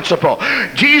Bible principle.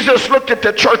 Jesus looked at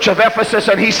the church of Ephesus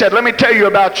and he said, let me tell you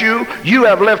about you. You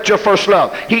have left your first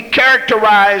love. He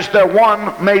characterized their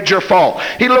one major fault.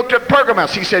 He looked at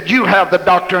Pergamos. He said, you have the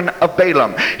doctrine of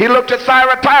Balaam. He looked at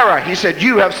Thyatira. He said,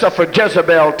 you have suffered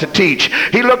Jezebel to teach.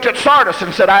 He looked at Sardis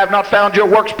and said, I have not found your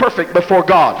works perfect before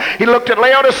God. He looked at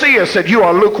Laodicea and said, you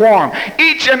are lukewarm.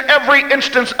 Each and every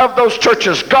instance of those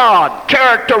churches, God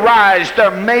characterized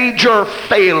their major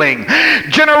failing.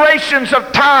 Generations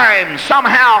of time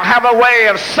somehow have a way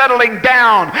of settling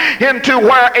down into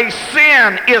where a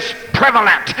sin is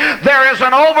prevalent. There is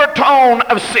an overtone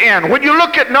of sin. When you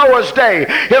look at Noah's day,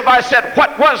 if I said,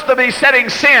 what was the besetting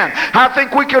sin? I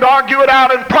think we could argue it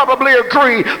out and probably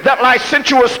agree that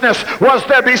licentiousness was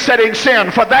their besetting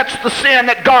sin. For that's the sin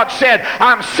that God said,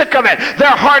 I'm sick of it.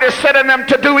 Their heart is setting them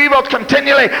to do evil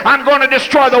continually. I'm going to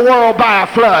destroy the world by a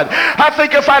flood. I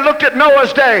think if I looked at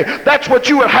Noah's day, that's what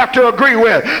you would have to agree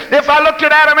with. If I looked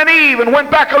at Adam and Eve and went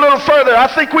back a little further, I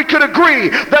think we could agree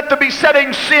that the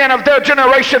besetting sin of their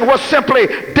generation was simply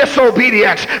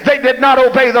disobedience. They did not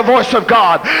obey the voice of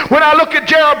God. When I look at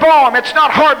Jeroboam, it's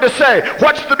not hard to say,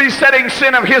 what's the besetting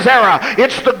sin of his era?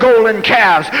 It's the golden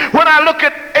calves. When I look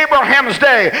at Abraham's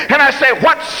day and I say,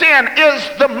 what sin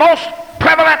is the most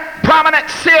prevalent, prominent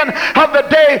sin of the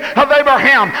day of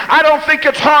Abraham? I don't think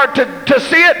it's hard to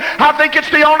see it. I think it's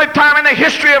the only time in the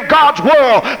history of God's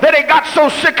world that he got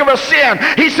so sick of a sin.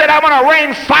 He said, I'm going to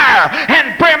rain fire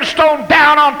and brimstone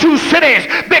down on two cities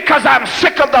because I'm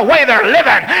sick of the way they're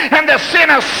living. And the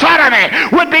sin of sodomy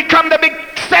would become the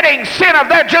besetting sin of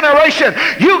their generation.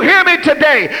 You hear me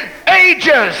today?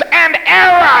 Ages and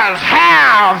eras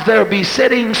have their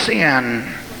besetting sin.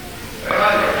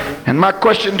 And my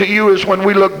question to you is, when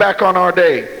we look back on our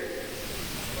day,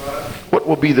 what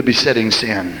will be the besetting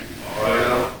sin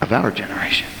of our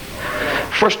generation?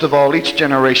 First of all, each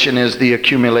generation is the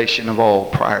accumulation of all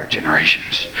prior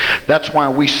generations. That's why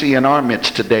we see in our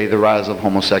midst today the rise of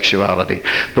homosexuality,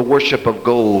 the worship of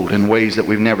gold in ways that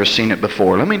we've never seen it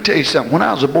before. Let me tell you something. When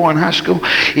I was a boy in high school,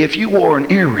 if you wore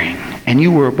an earring and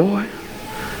you were a boy,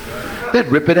 they'd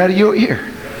rip it out of your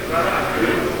ear.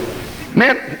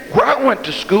 Man, where I went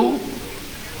to school,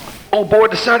 old boy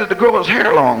decided to grow his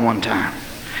hair long one time.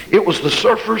 It was the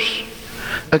Surfers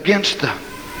against the,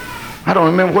 I don't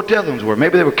remember what the other ones were.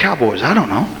 Maybe they were Cowboys. I don't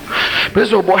know. But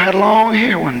this old boy had long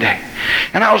hair one day.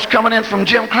 And I was coming in from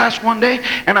gym class one day,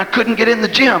 and I couldn't get in the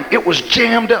gym. It was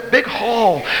jammed up, big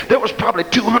hall. There was probably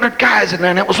 200 guys in there,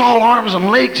 and it was all arms and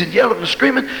legs and yelling and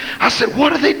screaming. I said,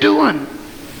 what are they doing?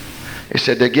 They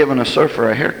said, they're giving a surfer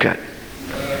a haircut.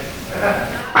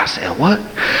 I said, what?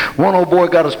 One old boy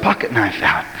got his pocket knife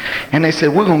out, and they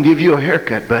said, we're going to give you a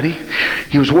haircut, buddy.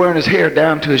 He was wearing his hair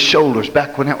down to his shoulders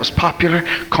back when that was popular,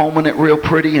 combing it real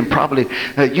pretty and probably,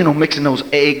 mixing those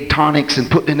egg tonics and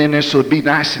putting it in there so it'd be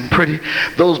nice and pretty.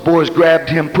 Those boys grabbed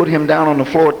him, put him down on the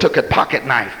floor, took a pocket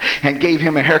knife, and gave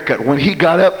him a haircut. When he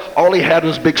got up, all he had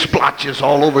was big splotches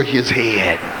all over his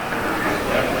head.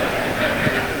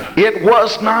 It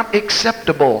was not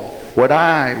acceptable when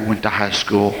I went to high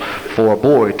school for a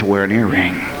boy to wear an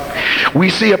earring. We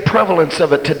see a prevalence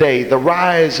of it today. The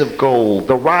rise of gold,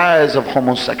 the rise of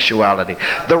homosexuality,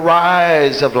 the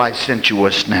rise of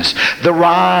licentiousness, the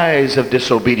rise of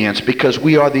disobedience, because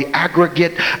we are the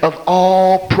aggregate of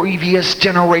all previous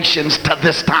generations to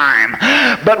this time.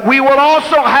 But we will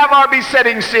also have our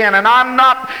besetting sin, and I'm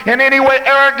not in any way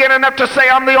arrogant enough to say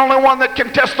I'm the only one that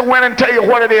can test the wind and tell you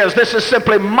what it is. This is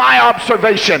simply my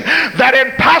observation, that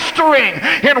in pastoring,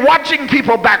 in watching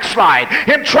people backslide,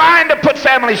 in trying to put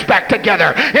families back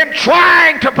together, in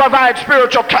trying to provide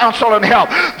spiritual counsel and help,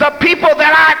 the people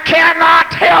that I cannot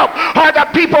help are the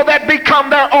people that become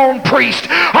their own priest,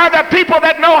 are the people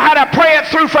that know how to pray it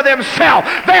through for themselves.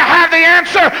 They have the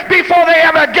answer before they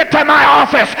ever get to my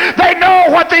office. They know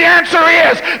what the answer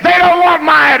is. They don't want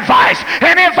my advice,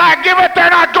 and if I give it,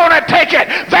 they're not going to take it.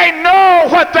 They know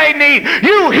what they need.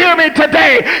 You hear me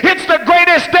today? It's the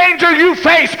greatest danger you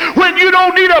face when you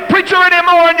don't need a preacher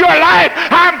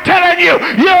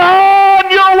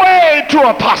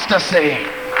apostasy.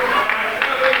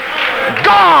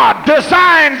 God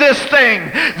designed this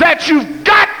thing that you've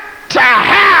got to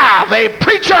have a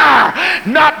preacher,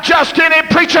 not just any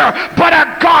preacher, but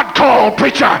a God-called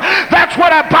preacher. That's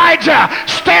what Abijah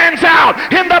stands out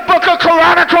in the book of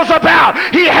Chronicles about.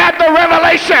 He had the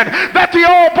revelation that the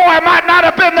old boy might not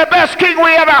have been the best king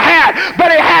we ever had, but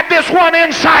he had this one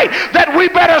insight that we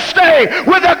better stay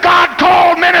with a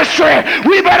God-called ministry.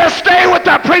 We better stay with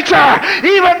the preacher,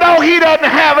 even though he doesn't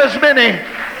have as many.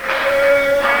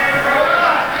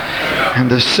 And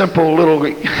the simple little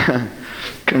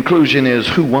conclusion is,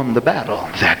 who won the battle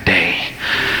that day?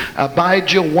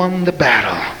 Abijah won the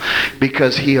battle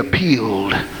because he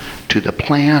appealed to the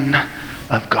plan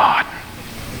of God.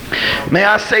 May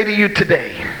I say to you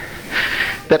today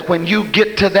that when you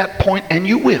get to that point, and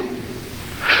you will,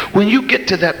 when you get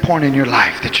to that point in your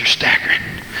life that you're staggering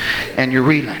and you're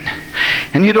reeling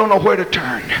and you don't know where to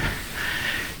turn,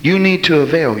 you need to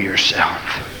avail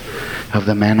yourself of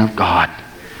the man of God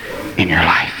in your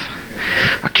life.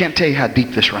 I can't tell you how deep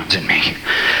this runs in me,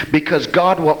 because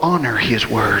God will honor his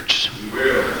words.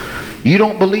 You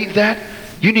don't believe that?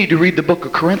 You need to read the book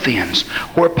of Corinthians,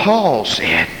 where Paul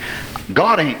said,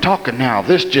 God ain't talking now,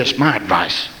 this is just my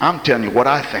advice. I'm telling you what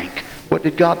I think. What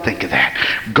did God think of that?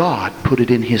 God put it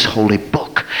in his holy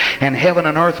book. And heaven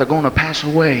and earth are going to pass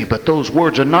away, but those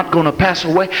words are not going to pass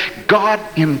away. God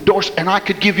endorsed, and I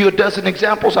could give you a dozen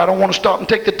examples. I don't want to stop and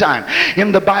take the time.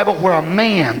 In the Bible, where a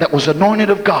man that was anointed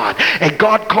of God, a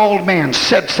God-called man,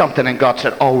 said something, and God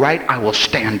said, all right, I will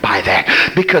stand by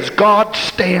that. Because God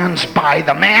stands by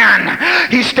the man.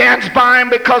 He stands by him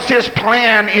because his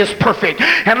plan is perfect.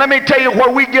 And let me tell you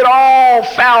where we get all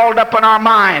fouled up in our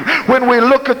mind. When we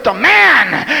look at the man,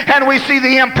 and we see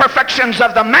the imperfections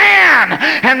of the man,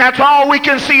 and that's all we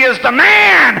can see is the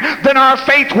man, then our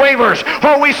faith wavers.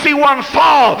 Or we see one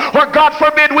fall, or God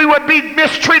forbid we would be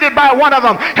mistreated by one of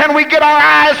them, and we get our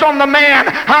eyes on the man.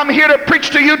 I'm here to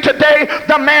preach to you today.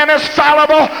 The man is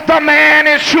fallible. The man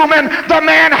is human. The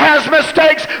man has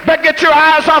mistakes. But get your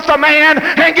eyes off the man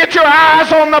and get your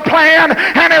eyes on the plan.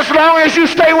 And as long as you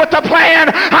stay with the plan,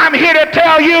 I'm here to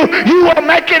tell you, you will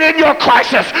make it in your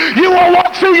crisis. You will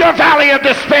walk through your valley of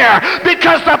despair,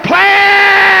 because the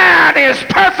plan is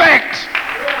perfect.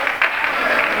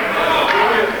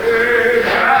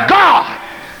 God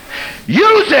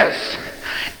uses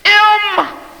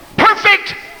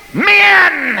imperfect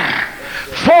men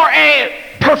for a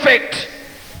perfect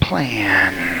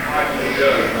plan.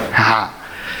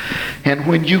 And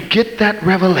when you get that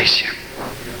revelation,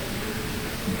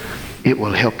 it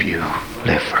will help you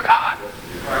live for God.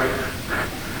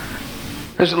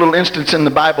 There's a little instance in the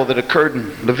Bible that occurred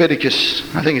in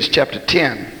Leviticus, I think it's chapter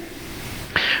 10.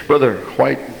 Brother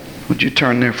White, would you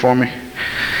turn there for me?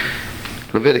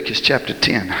 Leviticus chapter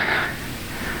 10.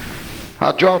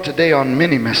 I'll draw today on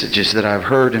many messages that I've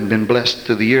heard and been blessed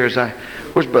through the years.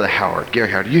 Where's Brother Howard? Gary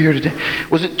Howard, are you here today?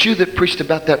 Was it you that preached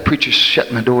about that preacher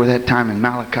shutting the door that time in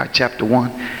Malachi chapter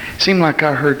 1? Seemed like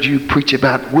I heard you preach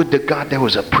about, would to God there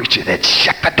was a preacher that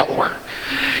shut the door.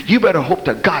 You better hope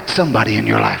to God somebody in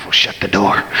your life will shut the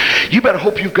door. You better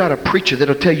hope you've got a preacher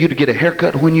that'll tell you to get a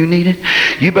haircut when you need it.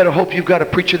 You better hope you've got a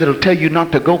preacher that'll tell you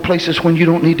not to go places when you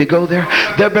don't need to go there.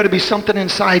 There better be something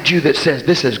inside you that says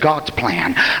this is God's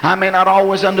plan. I may not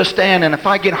always understand, and if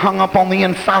I get hung up on the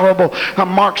infallible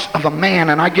marks of a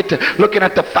man, and I get to looking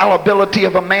at the fallibility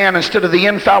of a man instead of the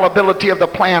infallibility of the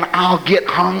plan, I'll get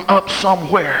hung up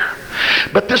somewhere.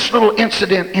 But this little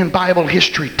incident in Bible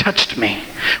history touched me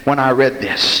when I read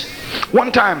this.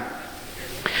 One time,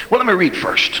 well, let me read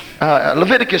first.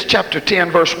 Leviticus chapter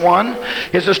 10 verse 1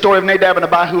 is the story of Nadab and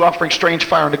Abihu offering strange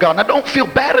fire unto God. Now don't feel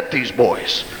bad at these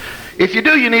boys. If you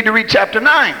do, you need to read chapter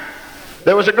 9.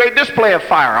 There was a great display of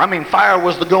fire. I mean, fire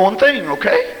was the going thing,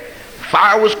 okay?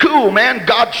 Fire was cool, man.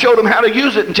 God showed them how to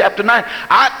use it in chapter 9.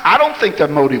 I don't think their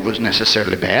motive was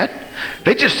necessarily bad.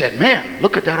 They just said, man,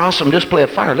 look at that awesome display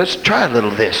of fire. Let's try a little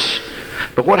of this.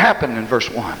 But what happened in verse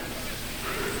 1?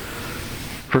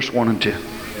 Verse 1 and 2.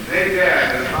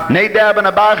 Nadab and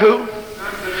Abihu,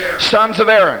 sons of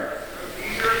Aaron,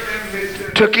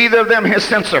 took either of them his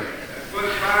censer,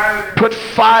 put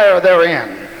fire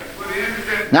therein.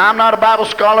 Now, I'm not a Bible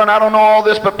scholar and I don't know all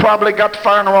this, but probably got the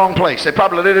fire in the wrong place. They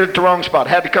probably lit it at the wrong spot.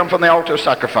 Had to come from the altar of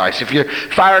sacrifice. If your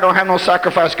fire don't have no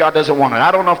sacrifice, God doesn't want it.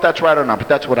 I don't know if that's right or not, but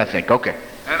that's what I think. Okay.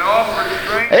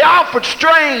 They offered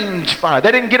strange fire.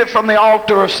 They didn't get it from the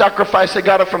altar of sacrifice. They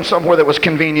got it from somewhere that was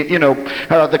convenient, you know,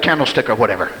 the candlestick or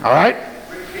whatever. All right?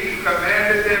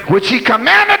 Which he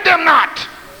commanded them not.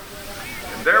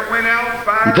 There went out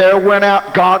fire. There went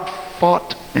out. God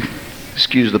fought.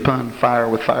 Excuse the pun, fire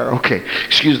with fire. Okay,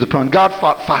 excuse the pun. God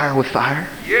fought fire with fire.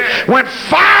 Yeah. Went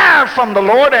fire from the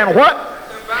Lord and what?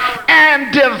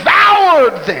 And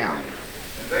devoured them.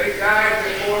 They died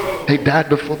before the Lord. They died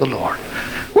before the Lord.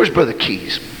 Where's Brother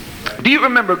Keys? Do you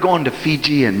remember going to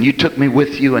Fiji and you took me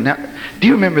with you? And do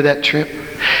you remember that trip?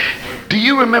 Do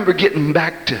you remember getting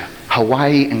back to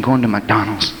Hawaii and going to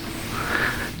McDonald's?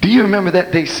 Do you remember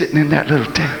that day sitting in that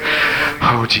little tent?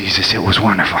 Oh, Jesus, it was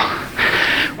wonderful.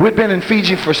 We'd been in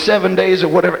Fiji for 7 days or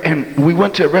whatever, and we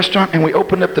went to a restaurant and we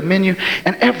opened up the menu,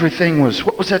 and everything was,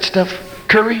 what was that stuff?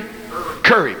 Curry?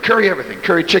 Curry everything.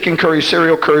 Curry chicken, curry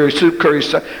cereal, curry soup, curry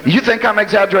stuff. You think I'm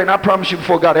exaggerating? I promise you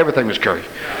before God, everything was curry.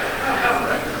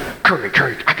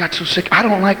 Curry. I got so sick. I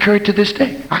don't like curry to this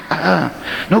day.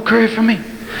 No curry for me.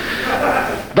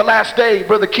 The last day,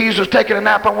 Brother Keys was taking a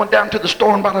nap. I went down to the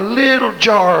store and bought a little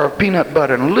jar of peanut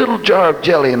butter and a little jar of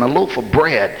jelly and a loaf of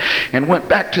bread, and went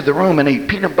back to the room and ate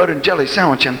peanut butter and jelly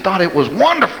sandwich and thought it was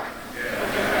wonderful.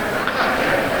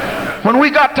 When we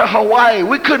got to Hawaii,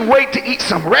 we couldn't wait to eat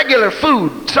some regular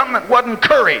food, something that wasn't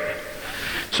curried.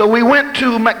 So we went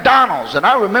to McDonald's, and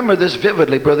I remember this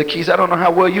vividly, Brother Keys. I don't know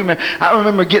how well you remember. I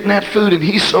remember getting that food, and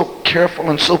he's so careful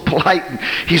and so polite, and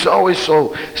he's always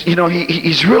so,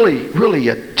 he's really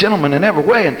a gentleman in every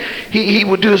way, and he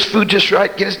would do his food just right.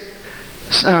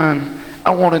 Son,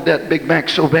 I wanted that Big Mac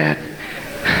so bad.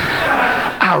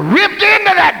 I ripped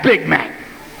into that Big Mac.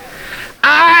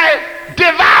 I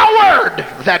devoured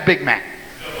that Big Mac.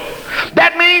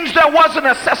 That means there wasn't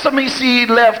a sesame seed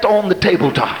left on the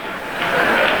tabletop.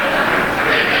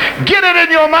 Get it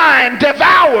in your mind.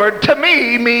 Devoured to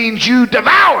me means you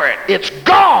devour it. It's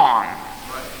gone.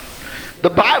 The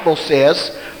Bible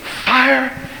says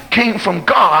fire came from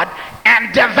God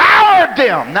and devoured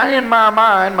them. Now in my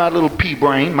mind, my little pea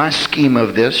brain, my schema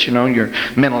of this, your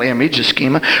mental image, a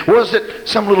schema, was that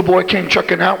some little boy came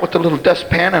trucking out with a little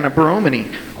dustpan and a broom, and he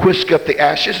whisked up the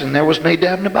ashes, and there was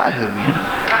Nadab and Abihu.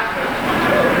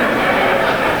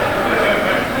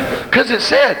 Because it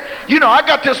said, I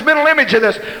got this mental image of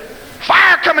this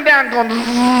fire coming down, going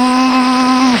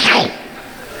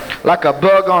like a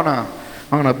bug on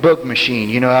a bug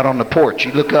machine, out on the porch.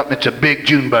 You look up and it's a big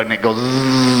June bug, and it goes,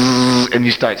 and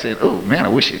you start saying, oh man, I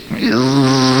wish it.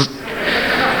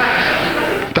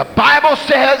 The Bible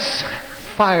says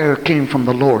fire came from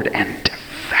the Lord and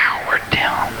devoured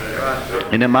them.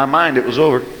 And in my mind it was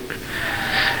over.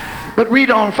 But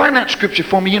read on, find that scripture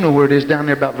for me. You know where it is, down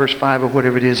there about verse 5 or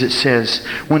whatever it is. It says,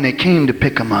 when they came to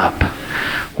pick them up,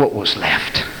 what was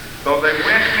left? So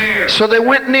they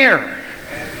went near.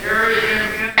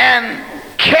 And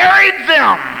carried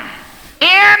them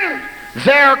in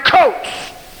their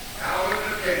coats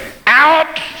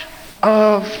out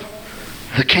of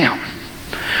the camp.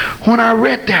 When I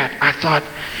read that, I thought,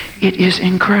 it is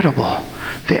incredible,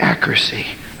 the accuracy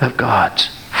of God's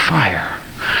fire.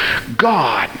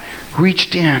 God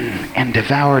reached in and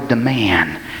devoured the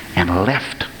man and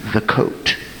left the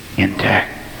coat intact.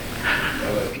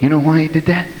 You know why he did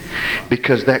that?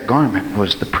 Because that garment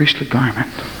was the priestly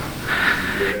garment.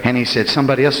 And he said,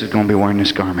 somebody else is going to be wearing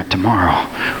this garment tomorrow.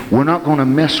 We're not going to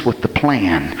mess with the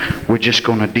plan. We're just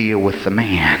going to deal with the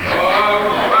man.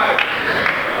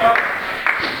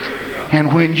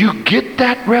 And when you get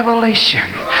that revelation,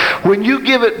 when you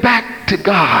give it back to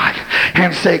God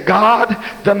and say, God,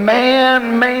 the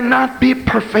man may not be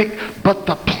perfect, but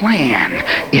the plan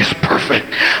is perfect.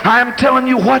 I'm telling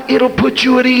you what, it'll put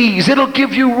you at ease. It'll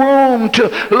give you room to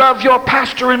love your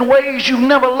pastor in ways you've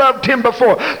never loved him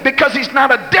before, because he's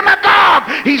not a demagogue.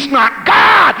 He's not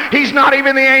God. He's not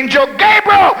even the angel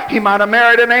Gabriel. He might have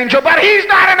married an angel, but he's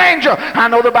not an angel. I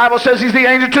know the Bible says he's the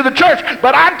angel to the church,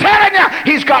 but I'm telling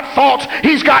you, he's got faults.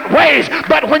 He's got ways.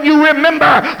 But when you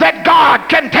remember that God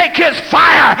can take his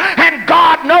fire and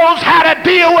God knows how to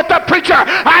deal with the preacher.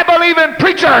 I believe in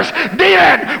preachers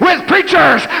dealing with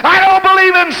preachers. I don't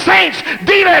believe in saints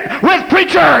dealing with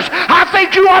preachers. I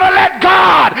think you ought to let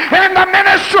God and the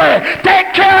ministry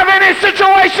take care of any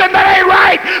situation that ain't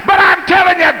right. But I'm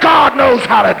telling you, God knows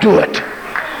how to do it.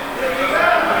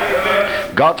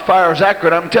 God's fire is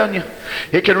accurate, I'm telling you.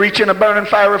 It can reach in a burning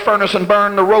fiery furnace and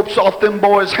burn the ropes off them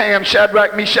boys' hands,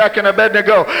 Shadrach, Meshach, and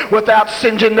Abednego, without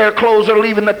singeing their clothes or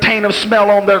leaving the taint of smell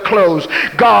on their clothes.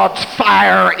 God's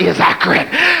fire is accurate.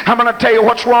 I'm going to tell you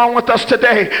what's wrong with us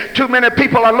today. Too many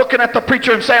people are looking at the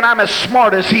preacher and saying, I'm as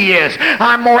smart as he is.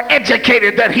 I'm more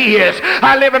educated than he is.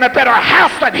 I live in a better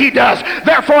house than he does.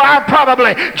 Therefore, I'm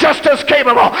probably just as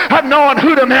capable of knowing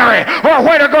who to marry, or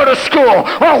where to go to school,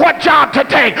 or what job to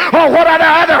take, or what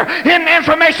other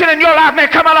information in your life God may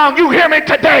come along. You hear me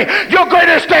today? Your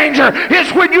greatest danger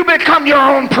is when you become your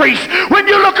own priest. When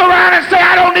you look around and say,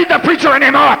 I don't need the preacher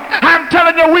anymore. I'm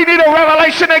telling you, we need a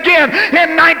revelation again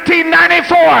in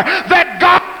 1994 that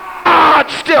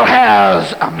God still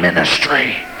has a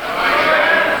ministry.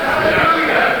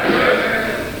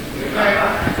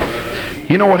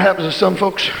 You know what happens to some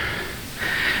folks?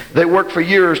 They work for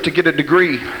years to get a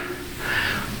degree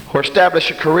or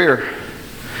establish a career.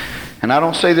 And I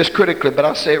don't say this critically, but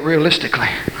I say it realistically.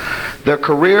 Their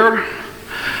career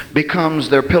becomes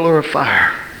their pillar of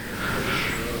fire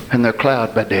and their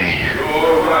cloud by day.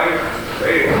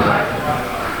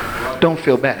 Don't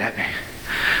feel bad at me.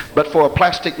 But for a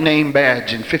plastic name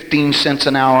badge and 15 cents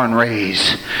an hour and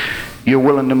raise, you're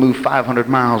willing to move 500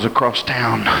 miles across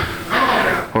town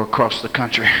or across the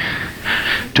country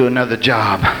to another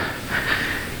job.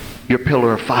 Your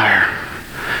pillar of fire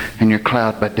and your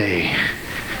cloud by day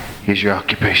is your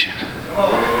occupation.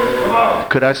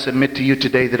 Could I submit to you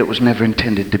today that it was never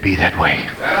intended to be that way?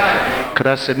 Could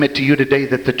I submit to you today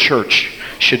that the church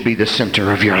should be the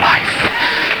center of your life?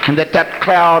 And that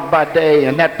cloud by day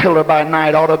and that pillar by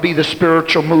night ought to be the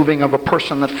spiritual moving of a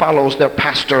person that follows their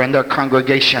pastor and their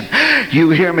congregation. You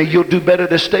hear me? You'll do better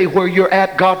to stay where you're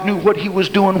at. God knew what he was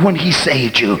doing when he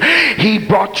saved you. He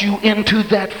brought you into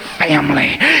that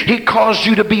family. He caused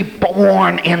you to be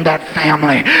born in that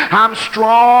family. I'm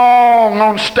strong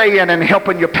on staying and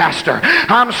helping your pastor.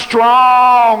 I'm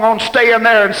strong on staying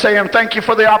there and saying, thank you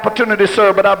for the opportunity,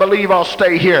 sir, but I believe I'll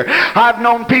stay here. I've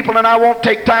known people, and I won't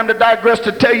take time to digress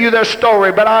to tell you their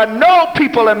story, but I know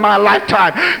people in my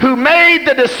lifetime who made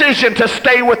the decision to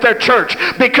stay with their church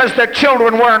because their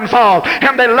children were involved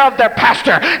and they loved their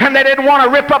pastor and they didn't want to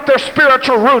rip up their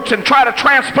spiritual roots and try to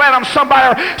transplant them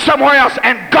somewhere else,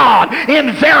 and God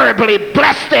invariably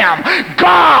blessed them.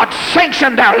 God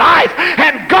sanctioned their life,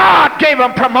 and God gave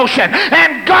them promotion,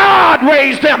 and God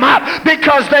raised them up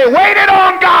because they waited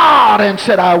on God and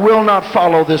said, I will not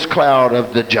follow this cloud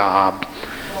of the job,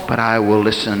 but I will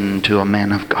listen to a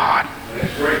man of God.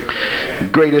 The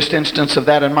greatest instance of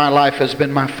that in my life has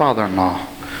been my father-in-law.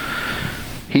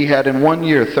 He had in 1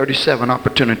 year 37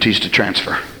 opportunities to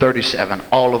transfer. 37.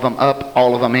 All of them up,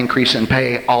 all of them increase in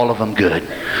pay, all of them good.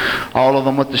 All of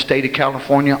them with the state of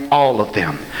California, all of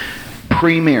them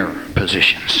premier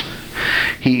positions.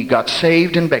 He got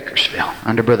saved in Bakersfield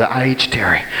under Brother I.H.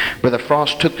 Terry. Brother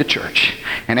Frost took the church,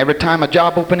 and every time a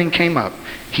job opening came up,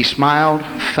 he smiled,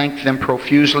 thanked them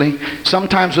profusely,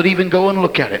 sometimes would even go and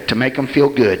look at it to make them feel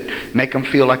good, make them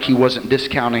feel like he wasn't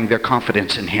discounting their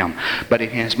confidence in him. But in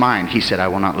his mind, he said, I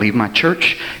will not leave my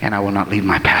church, and I will not leave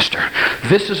my pastor.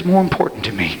 This is more important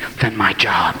to me than my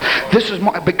job. This is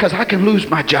more, because I can lose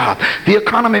my job. The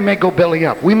economy may go belly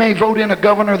up. We may vote in a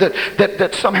governor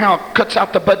that somehow cuts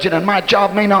out the budget, and my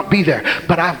job may not be there.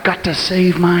 But I've got to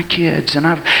save my kids.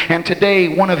 And today,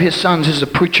 one of his sons is a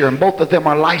preacher, and both of them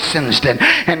are licensed, and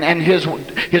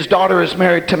his daughter is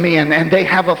married to me, and they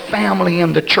have a family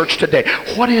in the church today.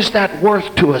 What is that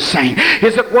worth to a saint?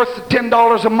 Is it worth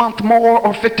 $10 a month more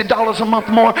or $50 a month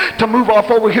more to move off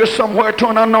over here somewhere to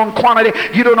an unknown quantity?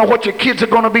 You don't know what your kids are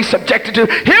going to be subjected to.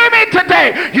 Hear me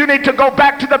today. You need to go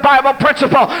back to the Bible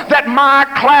principle that my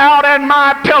cloud and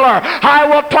my pillar. I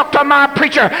will talk to my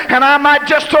preacher, and I might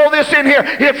just throw this in here.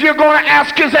 If you're going to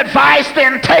ask his advice,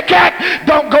 then take it.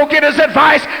 Don't go get his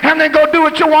advice and then go do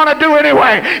what you want to do anyway.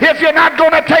 If you're not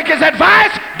going to take his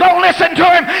advice, don't listen to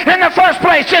him in the first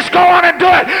place. Just go on and do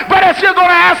it. But if you're going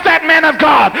to ask that man of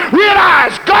God,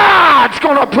 realize God's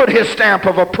going to put his stamp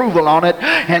of approval on it,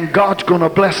 and God's going to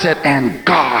bless it, and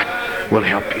God will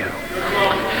help you.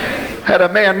 Had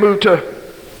a man move to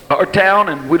our town,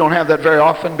 and we don't have that very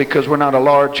often because we're not a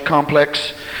large,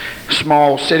 complex,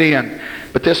 small city,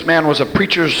 but this man was a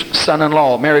preacher's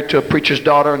son-in-law, married to a preacher's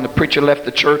daughter, and the preacher left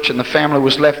the church, and the family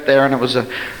was left there, and it was a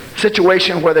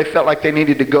situation where they felt like they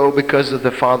needed to go because of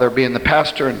the father being the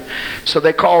pastor. And so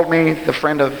they called me, the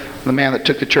friend of the man that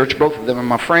took the church. Both of them are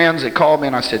my friends. They called me,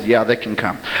 and I said, yeah, they can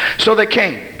come. So they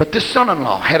came. But this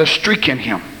son-in-law had a streak in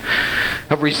him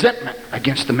of resentment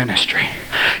against the ministry.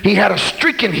 He had a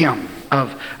streak in him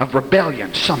of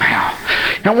rebellion somehow.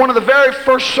 And one of the very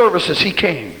first services he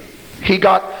came, he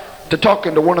got to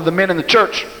talking to one of the men in the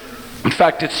church. In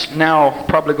fact, it's now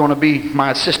probably going to be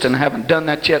my assistant. I haven't done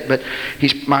that yet, but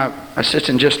my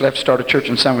assistant just left to start a church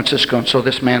in San Francisco, and so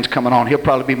this man's coming on. He'll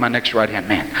probably be my next right-hand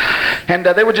man. And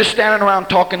they were just standing around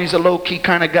talking. He's a low-key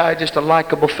kind of guy, just a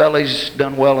likable fella. He's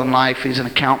done well in life. He's an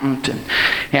accountant.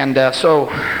 And so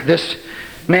this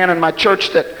man in my church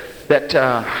that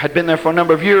had been there for a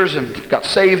number of years and got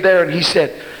saved there, and he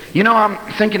said, you know, I'm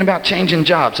thinking about changing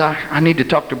jobs. I need to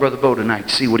talk to Brother Bo tonight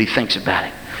to see what he thinks about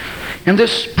it. And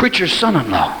this preacher's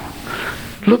son-in-law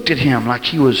looked at him like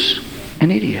he was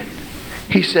an idiot.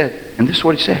 He said, and this is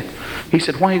what he said. He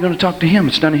said, why are you going to talk to him?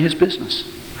 It's none of his business.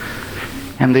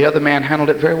 And the other man handled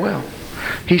it very well.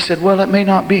 He said, well, it may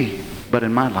not be, but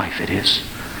in my life it is.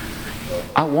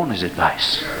 I want his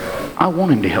advice. I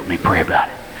want him to help me pray about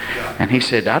it. And he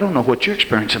said, I don't know what your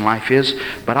experience in life is,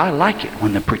 but I like it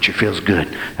when the preacher feels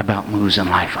good about moves in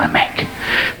life I make.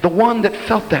 The one that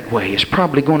felt that way is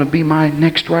probably going to be my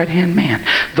next right-hand man.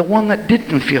 The one that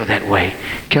didn't feel that way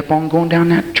kept on going down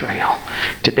that trail.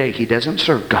 Today he doesn't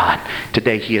serve God.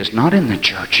 Today he is not in the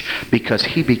church because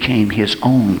he became his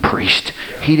own priest.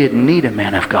 He didn't need a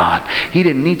man of God. He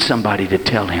didn't need somebody to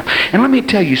tell him. And let me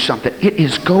tell you something. It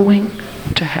is going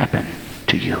to happen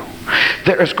to you.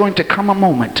 There is going to come a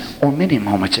moment, or many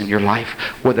moments in your life,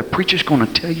 where the preacher's going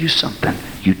to tell you something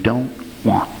you don't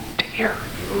want to hear.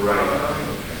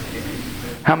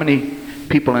 How many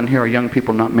people in here are young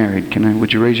people not married?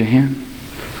 Would you raise your hand?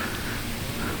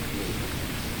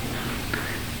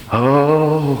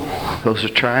 Oh, those are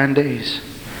trying days.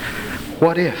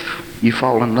 What if you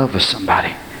fall in love with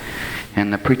somebody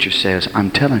and the preacher says, I'm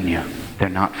telling you, they're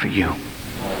not for you?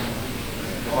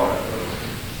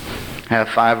 Have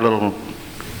 5 little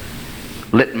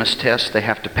litmus tests they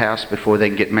have to pass before they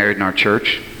can get married in our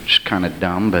church. It's kind of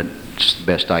dumb, but it's the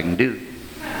best I can do.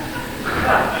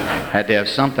 Had to have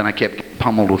something. I kept getting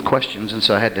pummeled with questions, and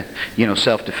so I had to,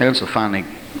 self-defense. So finally,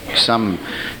 some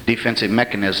defensive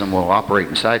mechanism will operate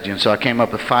inside you. And so I came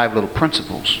up with 5 little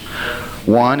principles.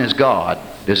 One is God.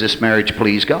 Does this marriage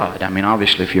please God? I mean,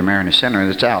 obviously, if you're marrying a sinner,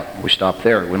 it's out. We stop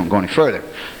there. We don't go any further.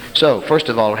 So, first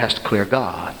of all, it has to clear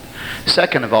God.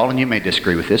 Second of all, and you may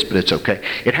disagree with this, but it's okay,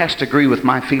 it has to agree with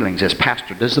my feelings as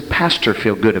pastor. Does the pastor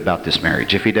feel good about this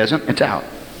marriage? If he doesn't, it's out.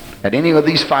 At any of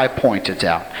these 5 points, it's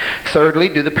out. Thirdly,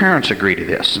 do the parents agree to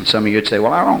this? And some of you would say,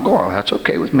 well, I don't go. Well, that's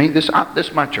okay with me. This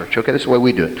is my church. Okay, this is the way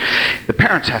we do it. The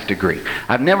parents have to agree.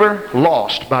 I've never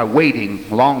lost by waiting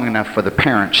long enough for the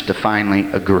parents to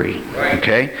finally agree.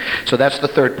 Okay? So that's the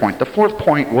third point. The fourth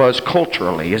point was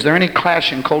culturally. Is there any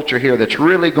clash in culture here that's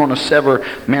really going to sever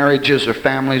marriages or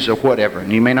families or whatever?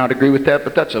 And you may not agree with that,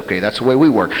 but that's okay. That's the way we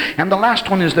work. And the last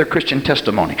one is their Christian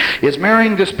testimony. Is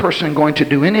marrying this person going to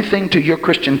do anything to your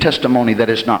Christian testimony that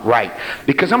is not right?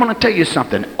 Because I'm going to tell you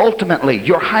something. Ultimately,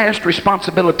 your highest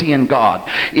responsibility in God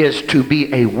is to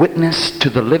be a witness to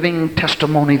the living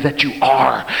testimony that you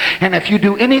are. And if you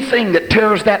do anything that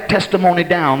tears that testimony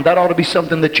down, that ought to be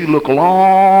something that you look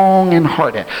long and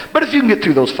hard at. But if you can get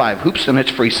through those 5 hoops, then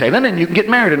it's free sailing and you can get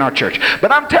married in our church.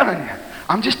 But I'm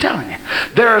just telling you,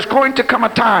 there is going to come a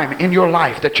time in your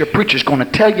life that your preacher's going to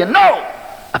tell you no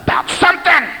about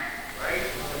something.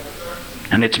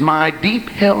 And it's my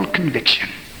deep-held conviction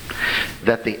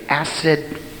that the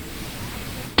acid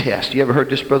test, you ever heard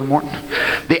this, Brother Morton?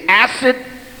 The acid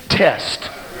test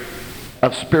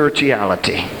of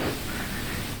spirituality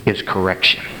is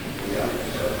correction.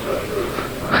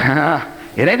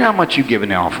 It ain't how much you give in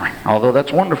the offering, although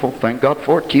that's wonderful. Thank God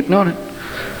for it. Keep doing it.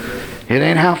 It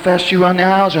ain't how fast you run the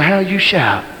aisles or how you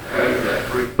shout.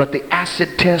 But the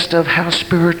acid test of how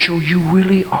spiritual you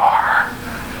really are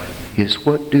is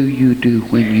what do you do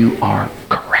when you are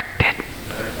corrected.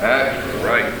 That's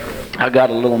right. I got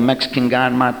a little Mexican guy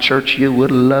in my church. You would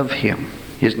love him.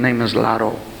 His name is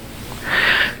Laro.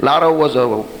 Laro was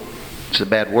it's a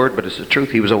bad word, but it's the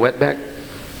truth. He was a wetback.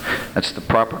 That's the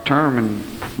proper term in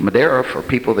Madeira for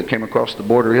people that came across the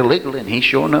border illegally, and he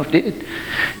sure enough did.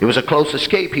 It was a close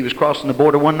escape. He was crossing the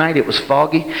border one night. It was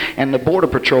foggy, and the Border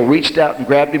Patrol reached out and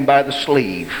grabbed him by the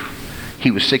sleeve. He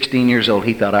was 16 years old.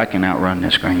 He thought, I can outrun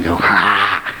this gringo.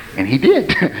 Ha! And he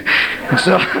did. And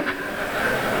so,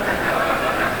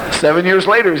 7 years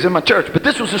later, he's in my church. But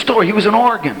this was the story. He was in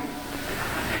Oregon,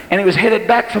 and he was headed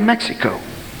back from Mexico.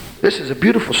 This is a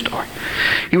beautiful story.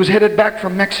 He was headed back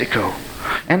from Mexico,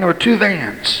 and there were 2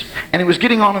 vans. And he was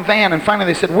getting on a van, and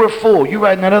finally they said, we're full. You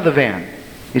ride in that other van.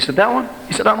 He said, that one?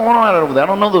 He said, I don't want to ride over there. I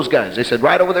don't know those guys. They said,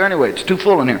 ride over there anyway. It's too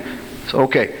full in here. So,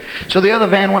 okay. So the other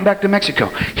van went back to Mexico.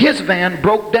 His van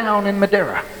broke down in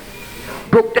Madeira.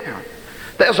 Broke down.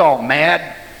 They was all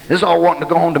mad. They was all wanting to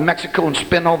go home to Mexico and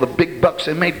spend all the big bucks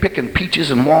they made picking peaches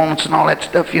and walnuts and all that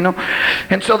stuff, you know.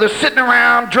 And so they're sitting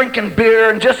around drinking beer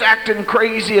and just acting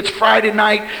crazy. It's Friday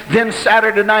night, then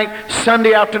Saturday night,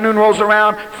 Sunday afternoon rolls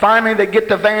around. Finally, they get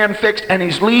the van fixed, and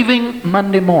he's leaving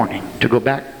Monday morning to go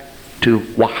back to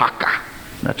Oaxaca.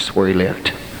 That's where he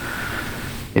lived.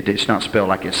 It's not spelled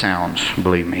like it sounds,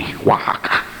 believe me.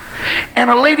 Oaxaca. And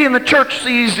a lady in the church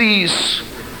sees these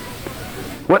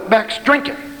wetbacks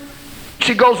drinking.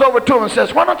 She goes over to him and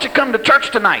says, why don't you come to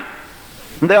church tonight?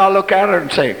 And they all look at her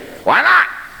and say, why not?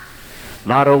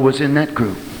 Lotto was in that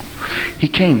group. He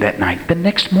came that night. The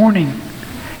next morning,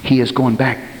 He is going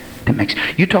back to Mexico.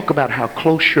 You talk about how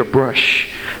close your brush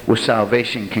with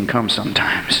salvation can come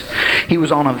sometimes. He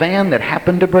was on a van that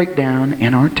happened to break down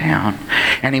in our town,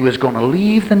 and he was going to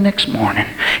leave the next morning,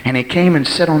 and he came and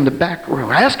sat on the back row.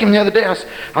 I asked him the other day,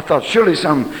 I thought surely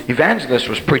some evangelist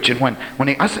was preaching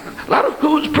I said, a lot of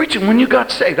who was preaching when you got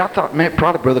saved? I thought, man,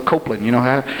 probably Brother Copeland, you know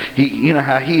how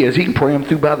he is. He can pray him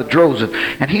through by the droves.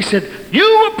 And he said, you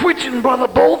were preaching, Brother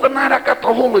Bull, the night I got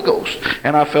the Holy Ghost.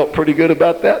 And I felt pretty good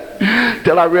about that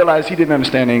till I realized he didn't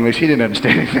understand English. He didn't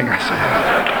understand anything I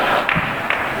said.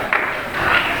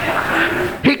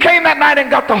 He came that night and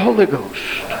got the Holy Ghost.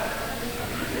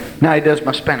 Now he does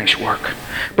my Spanish work.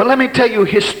 But let me tell you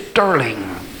his sterling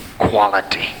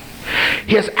quality,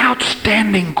 his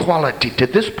outstanding quality to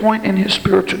this point in his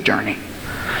spiritual journey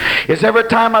is every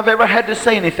time I've ever had to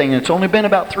say anything, it's only been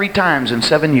about 3 times in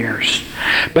 7 years,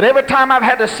 but every time I've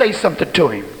had to say something to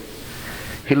him,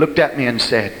 he looked at me and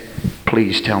said,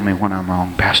 please tell me when I'm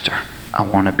wrong, Pastor. I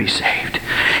want to be saved.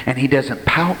 And he doesn't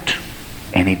pout,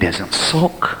 and he doesn't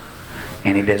sulk,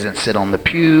 and he doesn't sit on the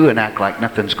pew and act like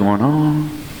nothing's going on.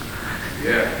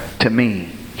 Yeah. To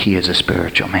me, he is a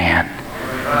spiritual man.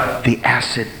 The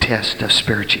acid test of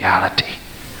spirituality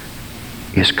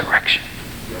is correction.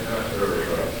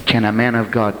 Can a man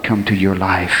of God come to your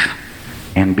life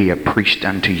and be a priest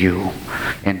unto you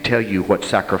and tell you what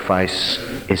sacrifice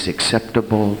is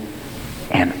acceptable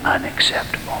and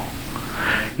unacceptable?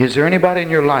 Is there anybody in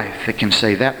your life that can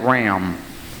say that ram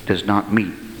does not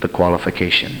meet the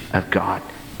qualification of God?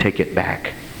 Take it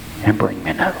back and bring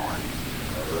me another one.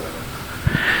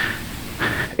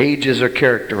 Ages are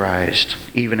characterized,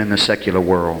 even in the secular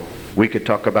world. We could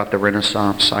talk about the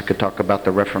Renaissance. I could talk about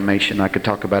the Reformation. I could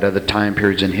talk about other time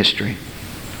periods in history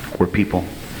where people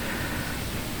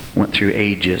went through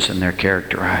ages and they're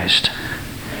characterized.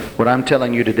 What I'm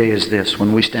telling you today is this.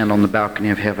 When we stand on the balcony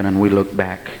of heaven and we look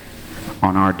back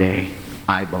on our day,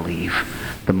 I believe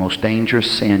the most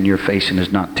dangerous sin you're facing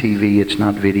is not TV, it's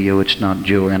not video, it's not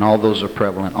jewelry, and all those are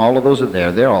prevalent. All of those are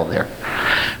there. They're all there.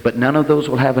 But none of those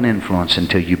will have an influence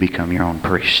until you become your own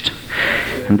priest.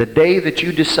 And the day that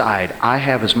you decide, I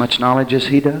have as much knowledge as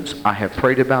he does, I have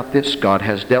prayed about this, God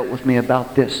has dealt with me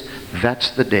about this,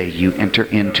 that's the day you enter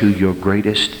into your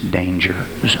greatest danger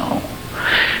zone.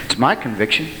 It's my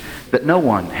conviction that no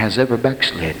one has ever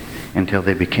backslid until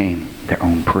they became their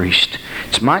own priest.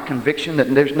 It's my conviction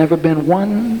that there's never been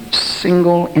one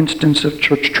single instance of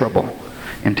church trouble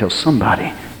until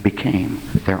somebody became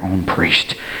their own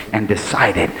priest and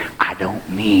decided, I don't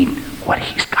need what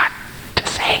he's got to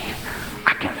say.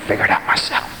 I can figure it out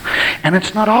myself. And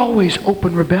it's not always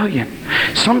open rebellion.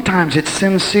 Sometimes it's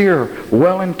sincere,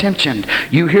 well-intentioned.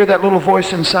 You hear that little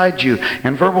voice inside you.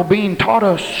 And Verbal Bean taught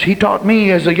us, he taught me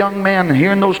as a young man,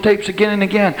 hearing those tapes again and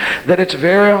again, that it's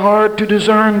very hard to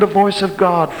discern the voice of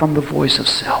God from the voice of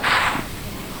self.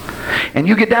 And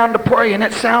you get down to pray and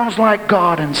it sounds like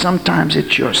God, and sometimes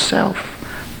it's yourself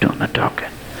doing the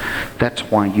talking. That's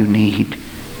why you need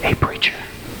a preacher.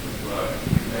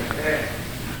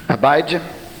 Abijah,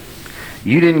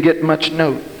 you didn't get much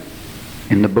note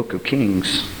in the book of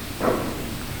Kings,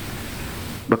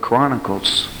 but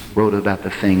Chronicles wrote about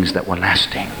the things that were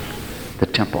lasting. The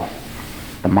temple,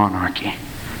 the monarchy.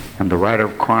 And the writer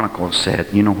of Chronicles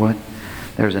said, you know what?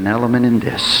 There's an element in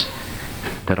this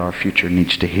that our future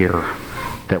needs to hear,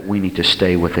 that we need to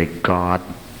stay with a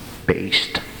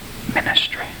God-based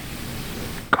ministry.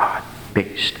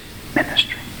 God-based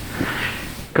ministry.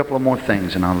 A couple of more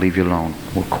things and I'll leave you alone.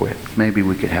 We'll quit. Maybe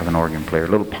we could have an organ player. A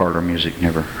little parlor music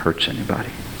never hurts anybody.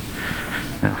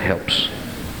 That helps.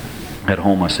 At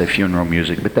home I say funeral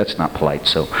music, but that's not polite,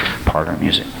 so parlor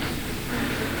music.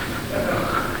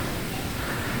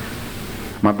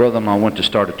 My brother-in-law went to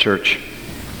start a church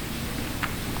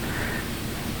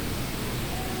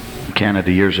in Canada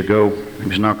years ago. He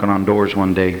was knocking on doors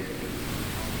one day.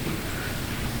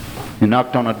 He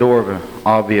knocked on a door of an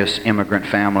obvious immigrant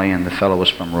family, and the fellow was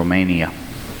from Romania.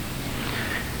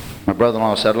 My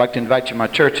brother-in-law said, I'd like to invite you to my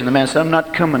church. And the man said, I'm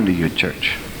not coming to your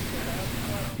church.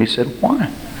 He said,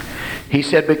 why? He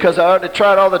said, because I already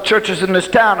tried all the churches in this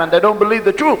town and they don't believe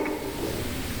the truth.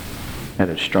 He had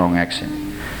a strong accent.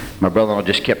 My brother-in-law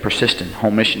just kept persisting.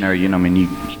 Home missionary, you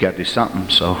got to do something.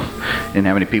 So didn't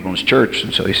have any people in his church,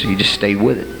 and so he just stayed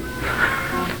with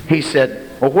it. He said,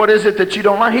 well, what is it that you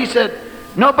don't like? He said,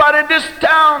 nobody in this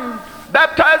town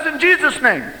baptized in Jesus'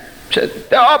 name. He said,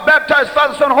 they're all baptized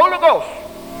Father, Son, Holy Ghost.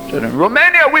 He said, in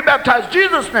Romania, we baptize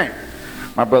Jesus' name.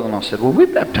 My brother-in-law said, well, we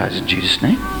baptize in Jesus'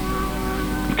 name.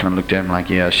 He kind of looked at him like,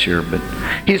 yeah, sure. But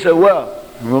he said, well,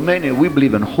 in Romania, we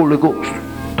believe in Holy Ghost,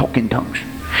 talking tongues.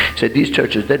 He said, these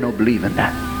churches, they don't believe in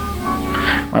that.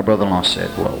 My brother-in-law said,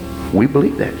 well, we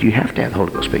believe that. You have to have the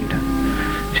Holy Ghost speaking to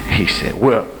him. He said,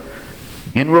 well,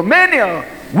 in Romania,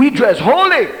 we dress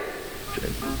holy.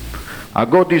 I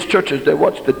go to these churches, they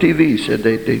watch the TV. He said,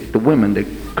 the women, they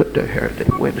cut their hair, they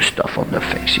wear the stuff on their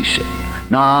face. He said,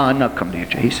 nah, I'm not coming to your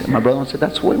church. He said, my brother said,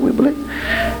 that's the way we believe.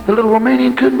 The little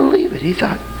Romanian couldn't believe it. He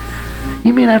thought,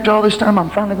 you mean after all this time, I'm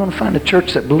finally going to find a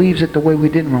church that believes it the way we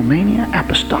did in Romania?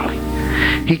 Apostolic.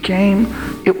 He came.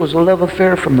 It was a love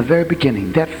affair from the very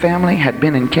beginning. That family had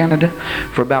been in Canada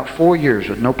for about 4 years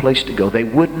with no place to go. They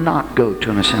would not go to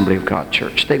an Assembly of God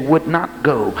church. They would not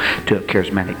go to a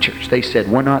charismatic church. They said,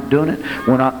 we're not doing it.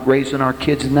 We're not raising our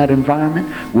kids in that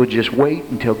environment. We'll just wait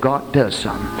until God does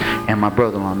something. And my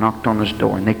brother-in-law knocked on his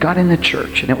door, and they got in the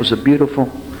church, and it was a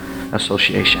beautiful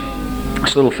association.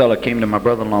 This little fella came to my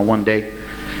brother-in-law one day,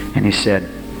 and he said,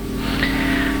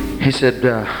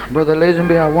 Brother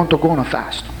Lazenby, I want to go on a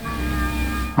fast.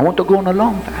 I want to go on a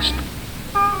long fast.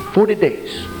 40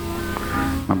 days.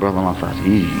 My brother-in-law thought,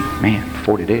 man,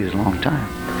 40 days is a long time.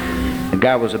 The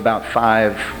guy was about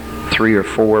 5'3" or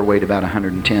 4", weighed about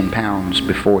 110 pounds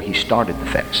before he started the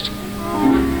fast.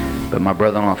 But my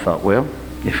brother-in-law thought, well,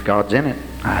 if God's in it,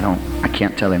 I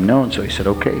can't tell him no. And so he said,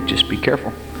 okay, just be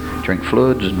careful. Drink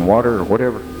fluids and water or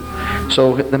whatever.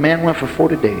 So the man went for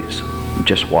 40 days.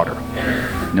 Just water.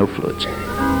 No fluids.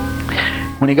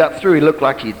 When he got through, he looked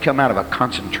like he'd come out of a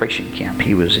concentration camp.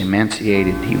 He was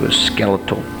emaciated. He was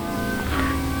skeletal.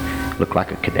 Looked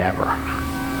like a cadaver.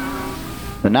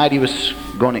 The night he was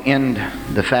going to end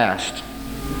the fast,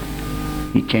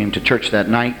 he came to church that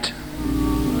night.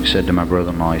 He said to my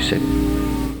brother-in-law, he said,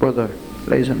 Brother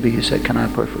Lazenby, he said, can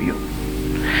I pray for you?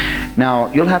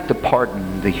 Now, you'll have to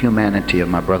pardon the humanity of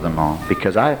my brother-in-law,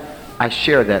 because I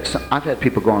share that. I've had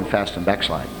people go on fast and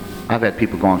backslide. I've had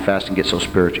people go on fast and get so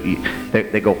spiritual,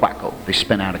 they go wacko. They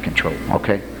spin out of control,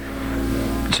 okay?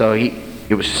 So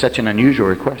it was such an unusual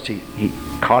request. He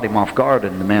caught him off guard,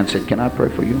 and the man said, can I pray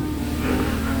for you?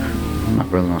 And my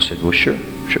brother-in-law said, well, sure.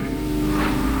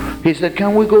 He said,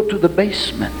 can we go to the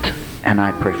basement and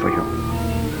I pray for you?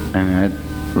 And I had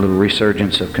a little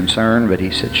resurgence of concern, but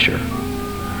he said, sure.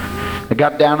 I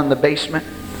got down in the basement.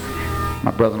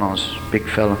 My brother-in-law's a big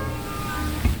fella.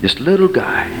 This little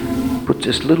guy puts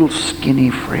this little skinny,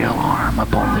 frail arm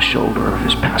upon the shoulder of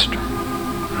his pastor.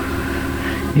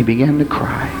 He began to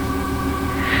cry.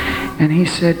 And he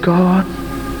said, God,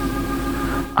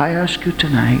 I ask you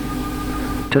tonight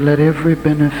to let every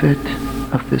benefit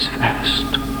of this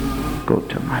fast go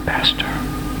to my pastor.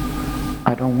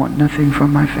 I don't want nothing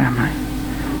from my family.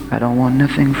 I don't want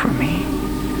nothing from me.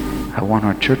 I want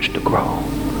our church to grow.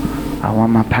 I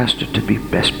want my pastor to be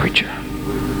best preacher.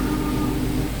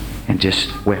 And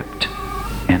just wept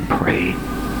and prayed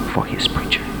for his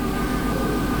preacher.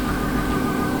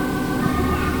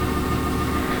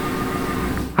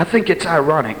 I think it's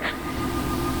ironic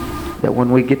that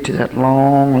when we get to that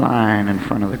long line in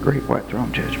front of the great white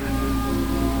throne judgment,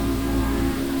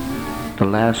 the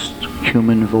last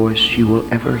human voice you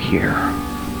will ever hear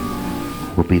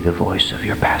will be the voice of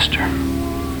your pastor.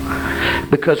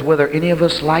 Because whether any of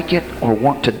us like it or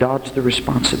want to dodge the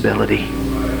responsibility,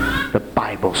 the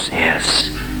Bible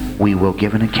says we will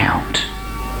give an account.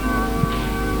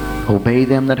 Obey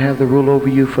them that have the rule over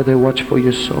you, for they watch for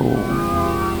your soul,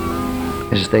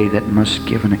 as they that must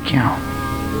give an account.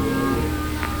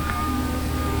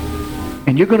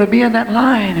 And you're going to be in that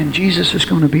line, and Jesus is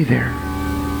going to be there.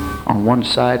 On one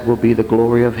side will be the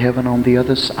glory of heaven, on the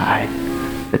other side,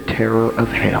 the terror of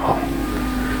hell.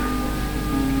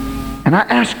 And I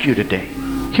ask you today,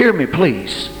 hear me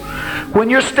please, when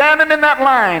you're standing in that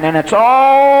line and it's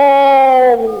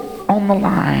all on the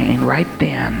line right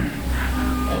then,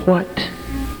 what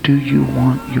do you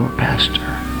want your pastor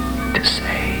to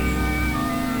say?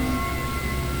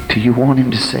 Do you want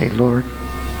him to say, Lord,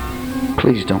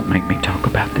 please don't make me talk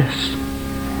about this.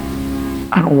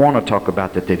 I don't want to talk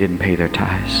about that they didn't pay their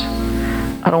tithes.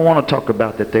 I don't want to talk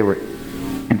about that they were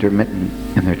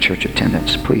intermittent in their church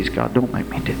attendance. Please, God, don't make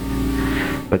me do it.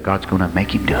 But God's going to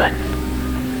make him do it.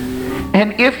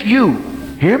 And if you,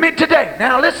 hear me today,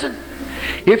 now listen,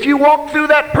 if you walk through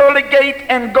that pearly gate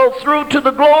and go through to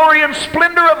the glory and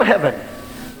splendor of heaven,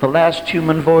 the last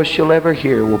human voice you'll ever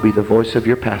hear will be the voice of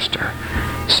your pastor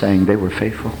saying they were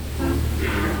faithful.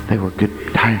 They were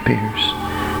good tithe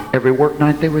payers. Every work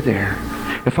night they were there.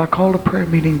 If I called a prayer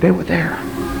meeting, they were there.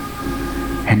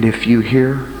 And if you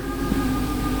hear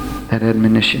that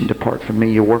admonition, depart from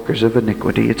me, you workers of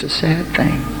iniquity, it's a sad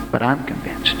thing, but I'm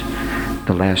convinced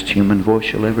the last human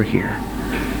voice you'll ever hear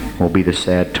will be the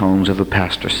sad tones of a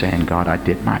pastor saying, God, I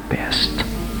did my best.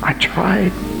 I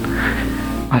tried.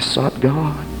 I sought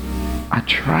God. I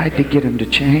tried to get him to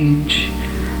change.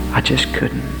 I just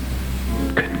couldn't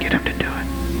get him to do it.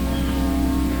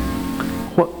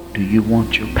 What do you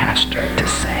want your pastor to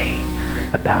say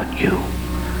about you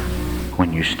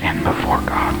when you stand before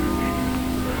God?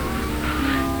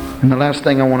 And the last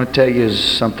thing I want to tell you is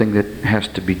something that has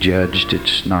to be judged.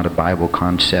 It's not a Bible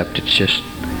concept.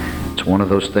 It's one of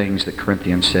those things that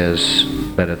Corinthians says,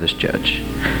 let others judge.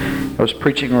 I was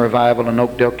preaching a revival in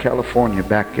Oakdale, California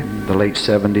back in the late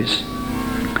 70s.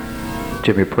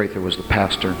 Jimmy Prather was the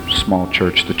pastor, small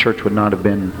church. The church would not have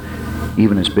been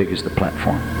even as big as the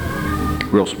platform.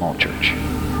 Real small church.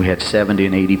 We had 70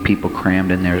 and 80 people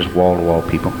crammed in there as wall-to-wall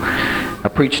people. I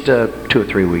preached 2 or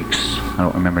 3 weeks. I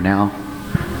don't remember now.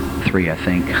 3, I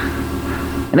think.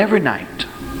 And every night,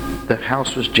 the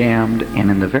house was jammed,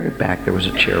 and in the very back there was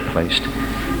a chair placed.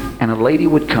 And a lady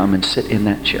would come and sit in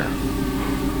that chair.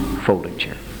 Folding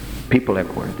chair. People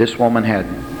everywhere. This woman had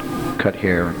cut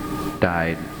hair,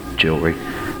 dyed, jewelry.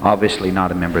 Obviously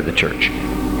not a member of the church.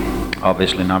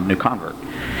 Obviously not a new convert.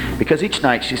 Because each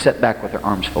night she sat back with her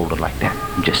arms folded like that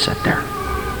and just sat there.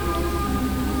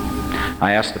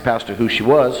 I asked the pastor who she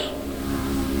was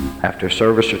after a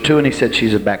service or 2, and he said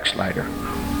she's a backslider.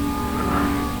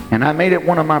 And I made it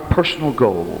one of my personal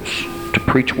goals to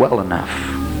preach well enough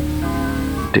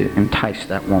to entice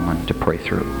that woman to pray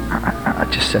through. I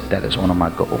just set that as one of my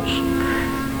goals.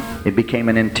 It became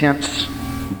an intense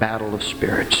battle of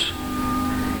spirits.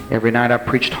 Every night I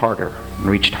preached harder and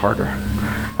reached harder.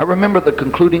 I remember the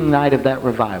concluding night of that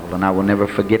revival, and I will never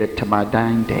forget it to my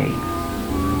dying day.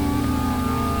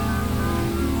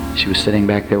 She was sitting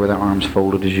back there with her arms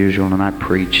folded as usual, and I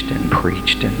preached and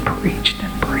preached and preached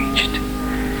and preached.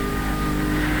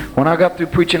 When I got through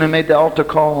preaching and made the altar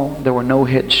call, there were no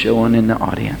heads showing in the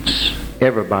audience.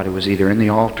 Everybody was either in the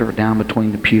altar or down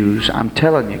between the pews. I'm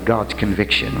telling you, God's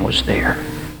conviction was there.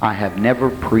 I have never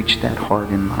preached that hard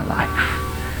in my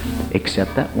life,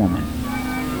 except that woman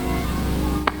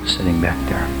sitting back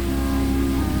there.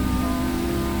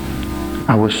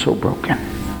 I was so broken.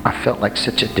 I felt like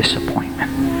such a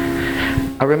disappointment.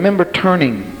 I remember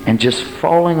turning and just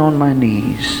falling on my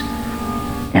knees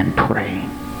and praying.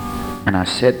 And I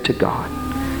said to God,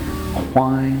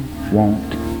 why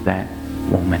won't that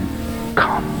woman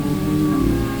come?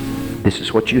 This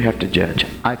is what you have to judge.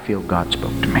 I feel God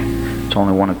spoke to me. It's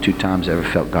only 1 or 2 times I ever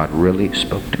felt God really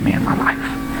spoke to me in my life.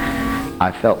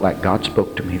 I felt like God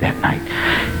spoke to me that night.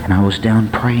 And I was down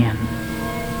praying.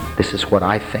 This is what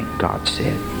I think God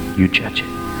said. You judge it.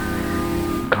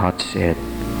 God said,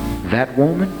 that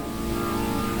woman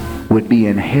would be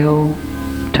in hell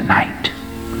tonight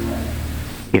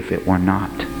if it were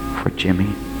not for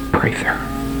Jimmy Prather.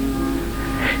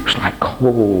 It was like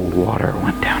cold water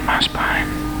went down my spine.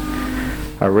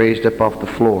 I raised up off the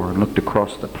floor and looked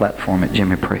across the platform at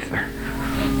Jimmy Prather.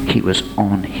 He was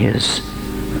on his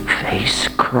face,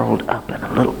 curled up in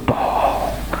a little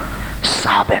ball,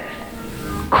 sobbing,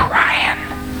 crying,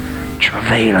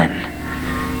 travailing,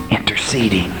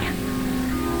 interceding.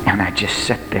 And I just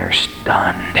sat there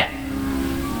stunned,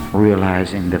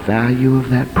 realizing the value of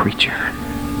that preacher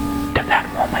to that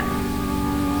woman.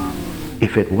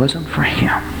 If it wasn't for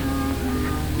him,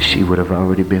 she would have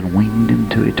already been winged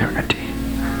into eternity.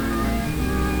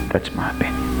 That's my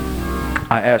opinion.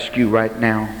 I ask you right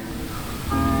now,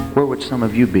 where would some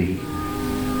of you be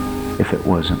if it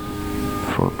wasn't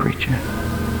for a preacher?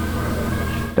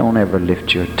 Don't ever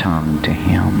lift your tongue to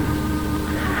him.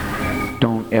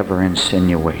 Don't ever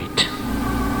insinuate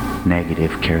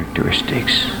negative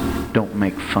characteristics. Don't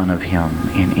make fun of him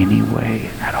in any way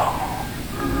at all.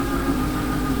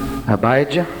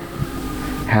 Abijah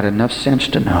had enough sense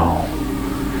to know,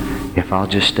 if I'll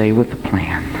just stay with the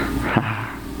plan,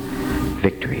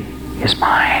 victory is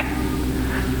mine.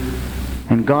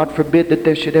 And God forbid that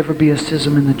there should ever be a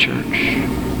schism in the church.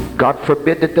 God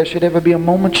forbid that there should ever be a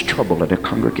moment's trouble in a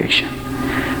congregation.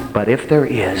 But if there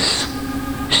is,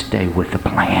 stay with the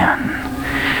plan.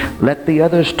 Let the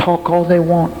others talk all they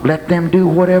want. Let them do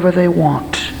whatever they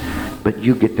want. But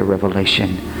you get the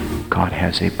revelation, God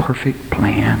has a perfect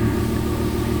plan.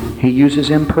 He uses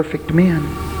imperfect men,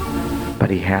 but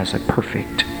he has a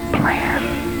perfect plan.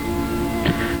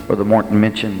 Brother Morton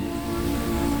mentioned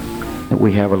that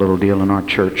we have a little deal in our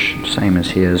church, same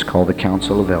as his, called the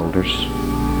Council of Elders.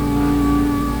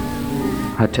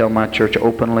 I tell my church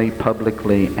openly,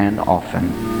 publicly, and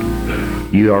often,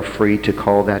 you are free to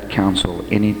call that council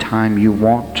anytime you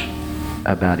want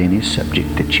about any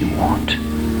subject that you want,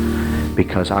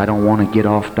 because I don't want to get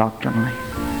off doctrinally.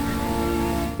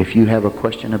 If you have a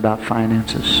question about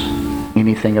finances,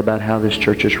 anything about how this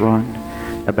church is run,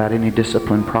 about any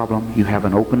discipline problem, you have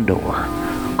an open door.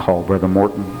 Call Brother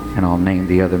Morton, and I'll name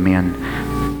the other men.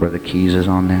 Brother Keys is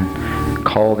on that.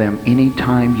 Call them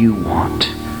anytime you want,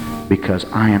 because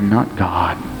I am not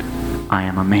God. I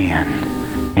am a man,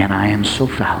 and I am so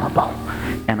fallible,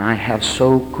 and I have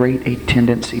so great a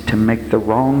tendency to make the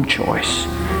wrong choice.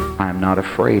 I am not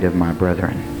afraid of my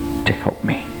brethren to help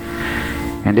me.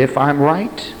 And if I'm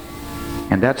right,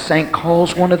 and that saint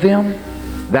calls one of them,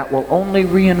 that will only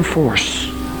reinforce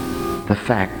the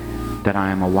fact that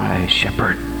I am a wise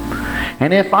shepherd.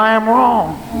 And if I am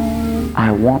wrong,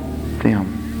 I want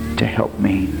them to help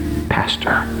me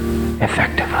pastor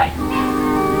effectively.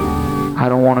 I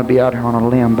don't want to be out here on a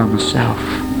limb by myself,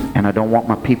 and I don't want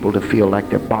my people to feel like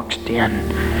they're boxed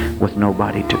in with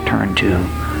nobody to turn to.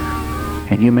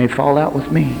 And you may fall out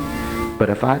with me, but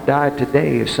if I die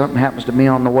today, if something happens to me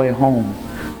on the way home,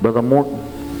 Brother Morton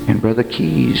and Brother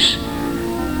Keys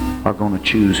are going to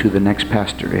choose who the next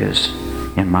pastor is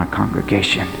in my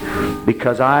congregation,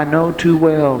 because I know too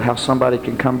well how somebody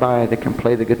can come by that can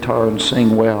play the guitar and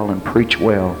sing well and preach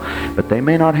well, but they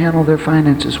may not handle their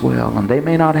finances well, and they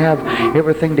may not have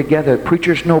everything together.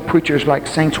 Preachers know preachers like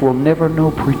saints will never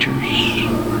know preachers,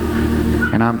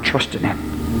 and I'm trusting it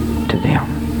to them.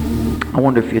 I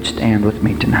wonder if you'd stand with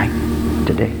me today.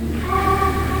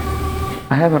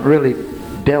 I haven't really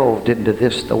delved into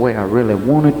this the way I really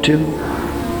wanted to,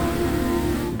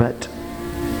 but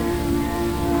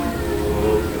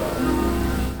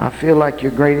I feel like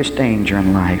your greatest danger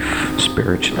in life,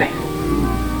 spiritually,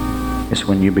 is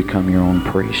when you become your own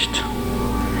priest.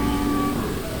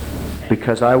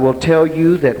 Because I will tell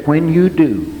you that when you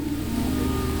do,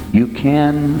 you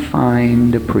can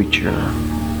find a preacher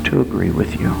to agree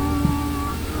with you.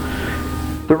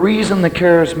 The reason the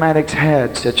charismatics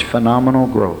had such phenomenal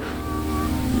growth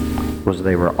was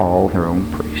they were all their own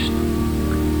priest.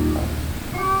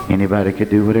 Anybody could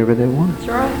do whatever they want. That's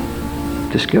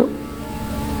right. Just go.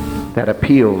 That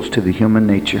appeals to the human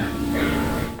nature.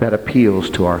 That appeals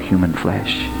to our human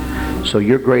flesh. So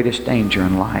your greatest danger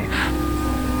in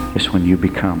life is when you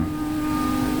become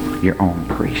your own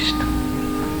priest.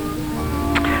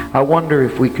 I wonder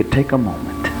if we could take a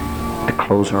moment to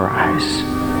close our eyes,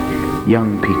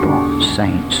 young people,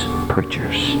 saints,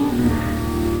 preachers,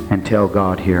 and tell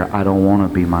God here, I don't want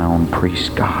to be my own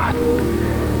priest, God.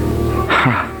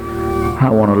 I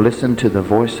want to listen to the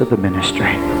voice of the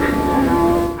ministry.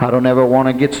 I don't ever want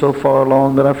to get so far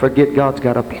along that I forget God's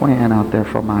got a plan out there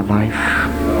for my life.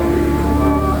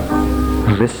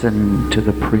 Listen to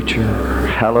the preacher.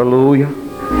 Hallelujah.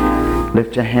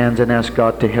 Lift your hands and ask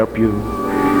God to help you.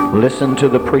 Listen to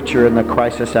the preacher in the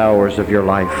crisis hours of your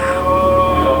life.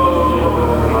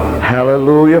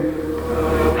 Hallelujah.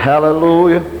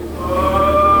 Hallelujah.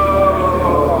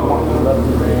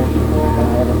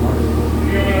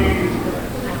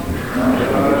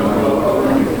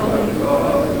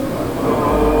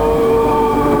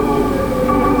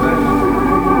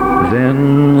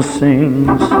 Then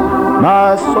sings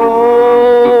my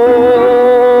soul,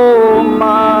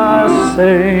 my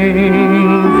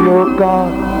Savior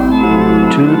God,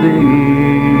 to thee.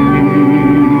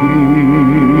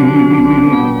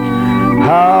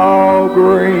 How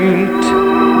great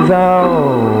thou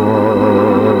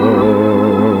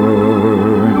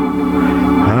art,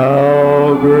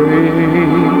 how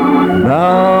great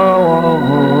thou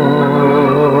art.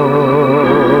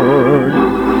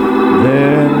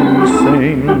 Then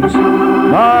sings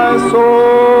my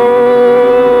soul,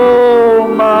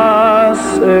 my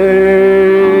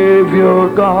Savior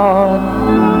God,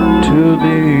 to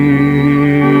thee.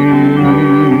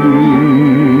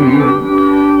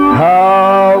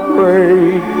 How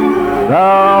great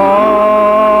thou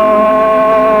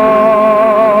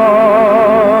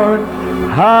art,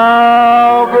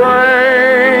 how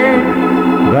great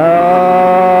thou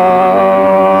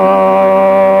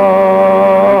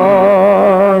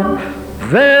art.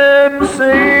 Then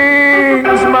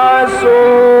sings my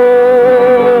soul,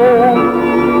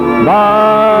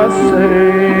 my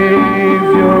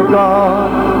Savior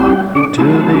God, to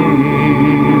thee.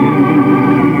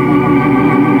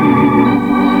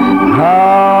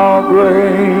 How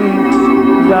great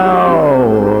thou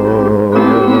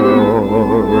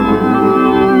art,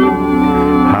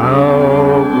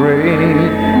 how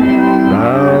great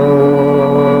thou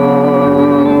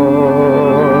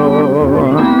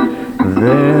art.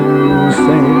 Then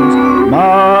sings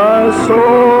my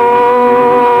soul,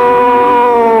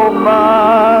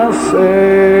 my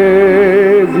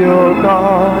Savior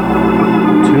God,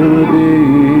 to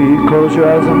thee. Close your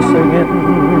eyes and sing it.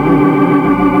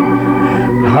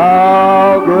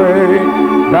 How great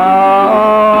thou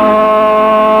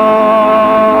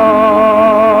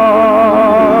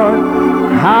art,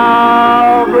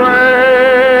 how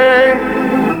great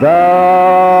thou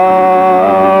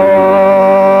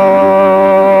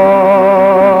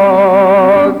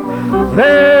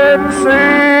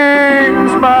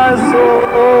my soul.